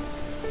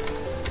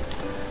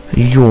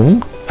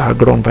Jung e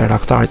agron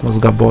Bayraktarit mos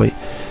gaboj,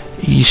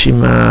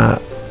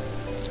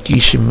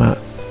 kishim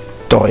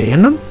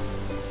toenën,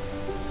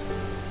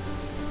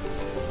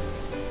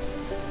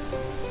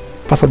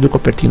 pasa 2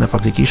 kopertina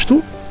faktikisht tu.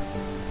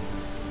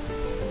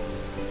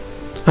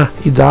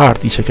 I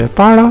dartë ishe kjo e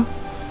para.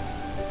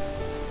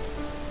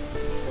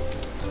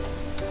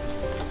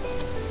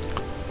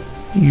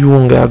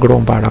 Jung e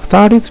agron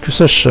Bayraktarit,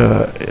 kësë është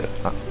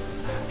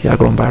e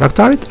agron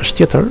Bayraktarit, është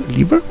tjetër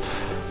libër,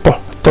 po,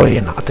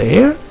 toena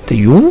atëherë, te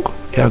Jung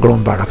e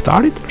agron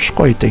Bayraktarit,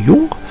 shkoj te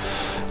Jung,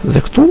 dhe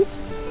këtu,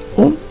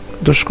 unë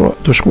do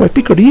shkruaj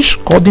pikërisht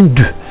kodin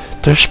 2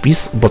 të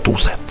shtëpisë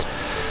botuese.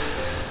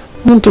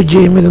 Mund të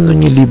gjejmë edhe në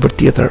një libër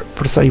tjetër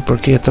përsa i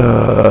përket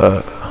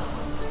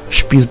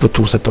shtëpisë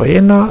botuese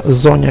toena,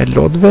 zonja e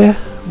lotëve,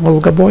 mos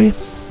gaboj.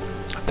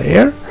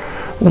 Atëherë,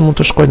 unë mund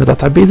të shkoj në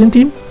databazin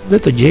tim dhe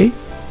të gjej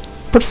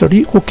përsëri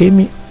ku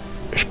kemi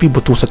shtëpi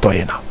botuese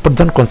toena, për të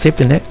dhënë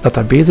konceptin e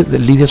databazit dhe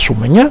lidhjes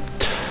shumë me një.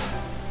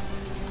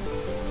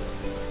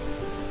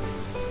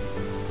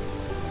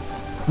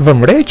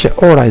 Vëmre që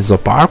ora e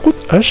zooparkut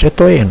është e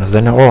toenës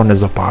dhe në orën e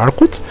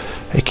zooparkut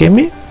e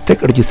kemi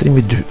tek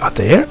regjistrimi 2.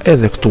 Atëherë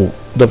edhe këtu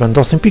do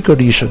vendosim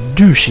pikërisht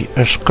 2-shi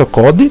është k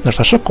kodi,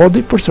 ndoshta sh kodi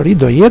përsëri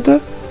do jetë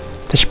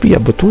te shtëpia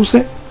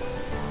botuese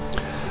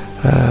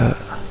 2.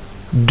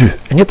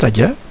 E njëjta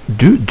gjë,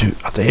 2.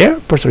 Atëherë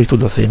përsëri këtu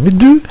do themi 2.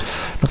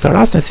 Në këtë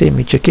rast ne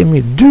themi që kemi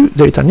 2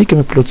 deri tani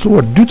kemi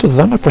plotësuar 2 të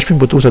dhëna për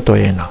shtëpinë botuese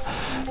toena.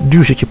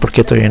 2-shi që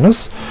përket toenës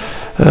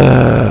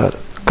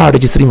ka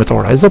regjistrimet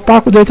ora e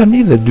zooparkut deri tani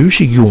dhe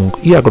 2-shi Jung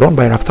i agron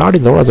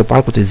Bayraktarit dhe ora e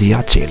zooparkut e Zia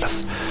Çelës.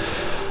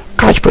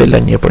 Kaq për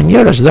një për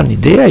njërë është dhënë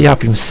ideja,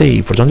 japim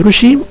save për të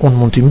ndryshim, unë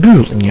mund t'i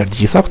mbyll njërë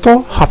gjitha këto,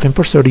 hapim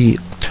përsëri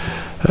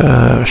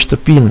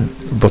shtëpinë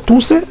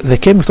botuese dhe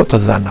kemi këto të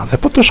dhëna. Dhe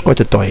po të shkoj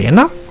te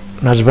toena,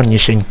 na është vënë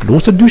një shenjë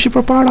plus të 2-shi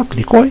përpara,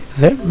 klikoj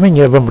dhe me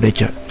një vëmre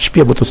që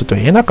shtëpia botuese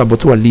toena ka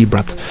botuar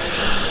librat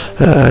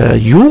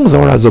Jung dhe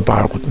ora e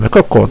zooparkut me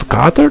kod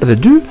 4 dhe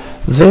 2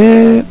 dhe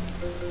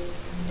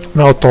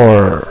me autor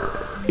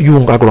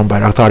Jung agron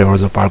Bayraktari ora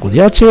e zooparkut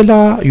Zia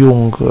Çela,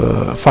 Jung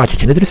faqe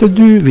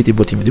 132, viti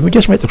botimi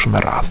 2016 kështu me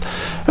radhë.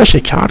 Është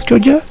e qartë kjo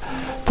gjë,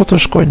 po të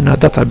shkojnë në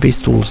database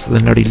tools dhe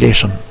në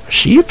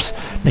relationships,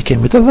 ne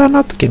kemi të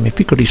dhënat, kemi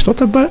pikërisht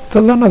të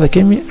dhëna dhe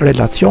kemi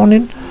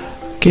relacionin,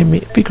 kemi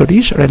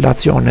pikërisht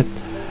relacionet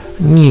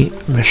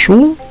 1 me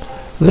shumë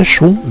dhe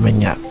shumë me 1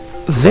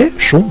 dhe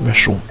shumë me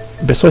shumë.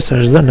 Besoj se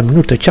është dhënë në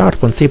mënyrë të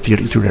qartë koncepti i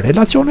këtyre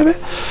relacioneve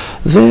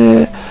dhe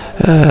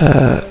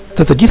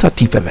të gjitha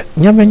tipeve,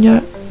 1 me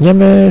 1, 1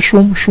 me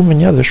shumë, shumë me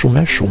 1 dhe shumë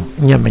me shumë.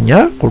 1 me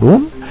 1, kur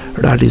unë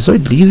realizoj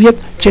lidhjet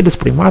qelës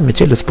primar me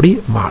qelës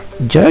primar.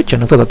 Gjë që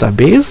në këtë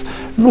database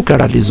nuk e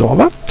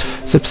realizova,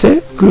 sepse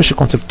ky është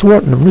konceptuar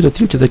në mënyrë të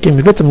tillë që të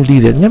kemi vetëm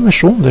lidhjet 1 me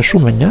shumë dhe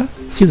shumë me 1,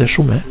 si dhe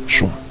shumë me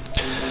shumë.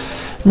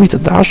 Miq të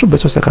dashur,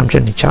 besoj se kam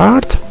qenë i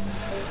qartë.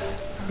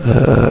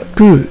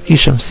 Ky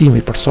ishte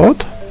mësimi për sot.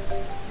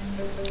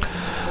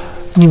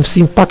 Një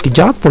mësim pak i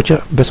gjatë, por që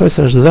besoj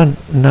se është dhënë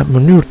në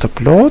mënyrë të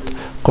plotë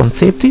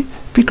koncepti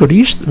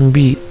pikërisht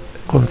mbi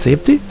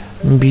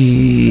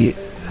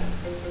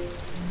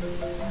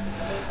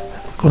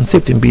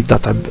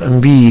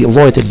mbi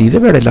llojet e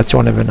lidhjeve,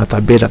 relacioneve në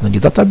tabelat në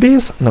një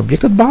database, në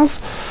objektet bazë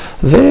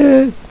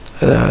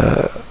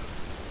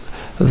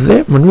dhe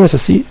mënyra se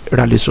si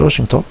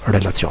realizoheshin këto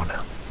relacione.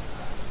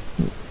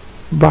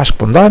 Bashkë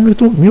po ndajemi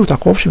këtu, miru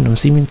takofshim në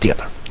mësimin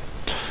tjetër.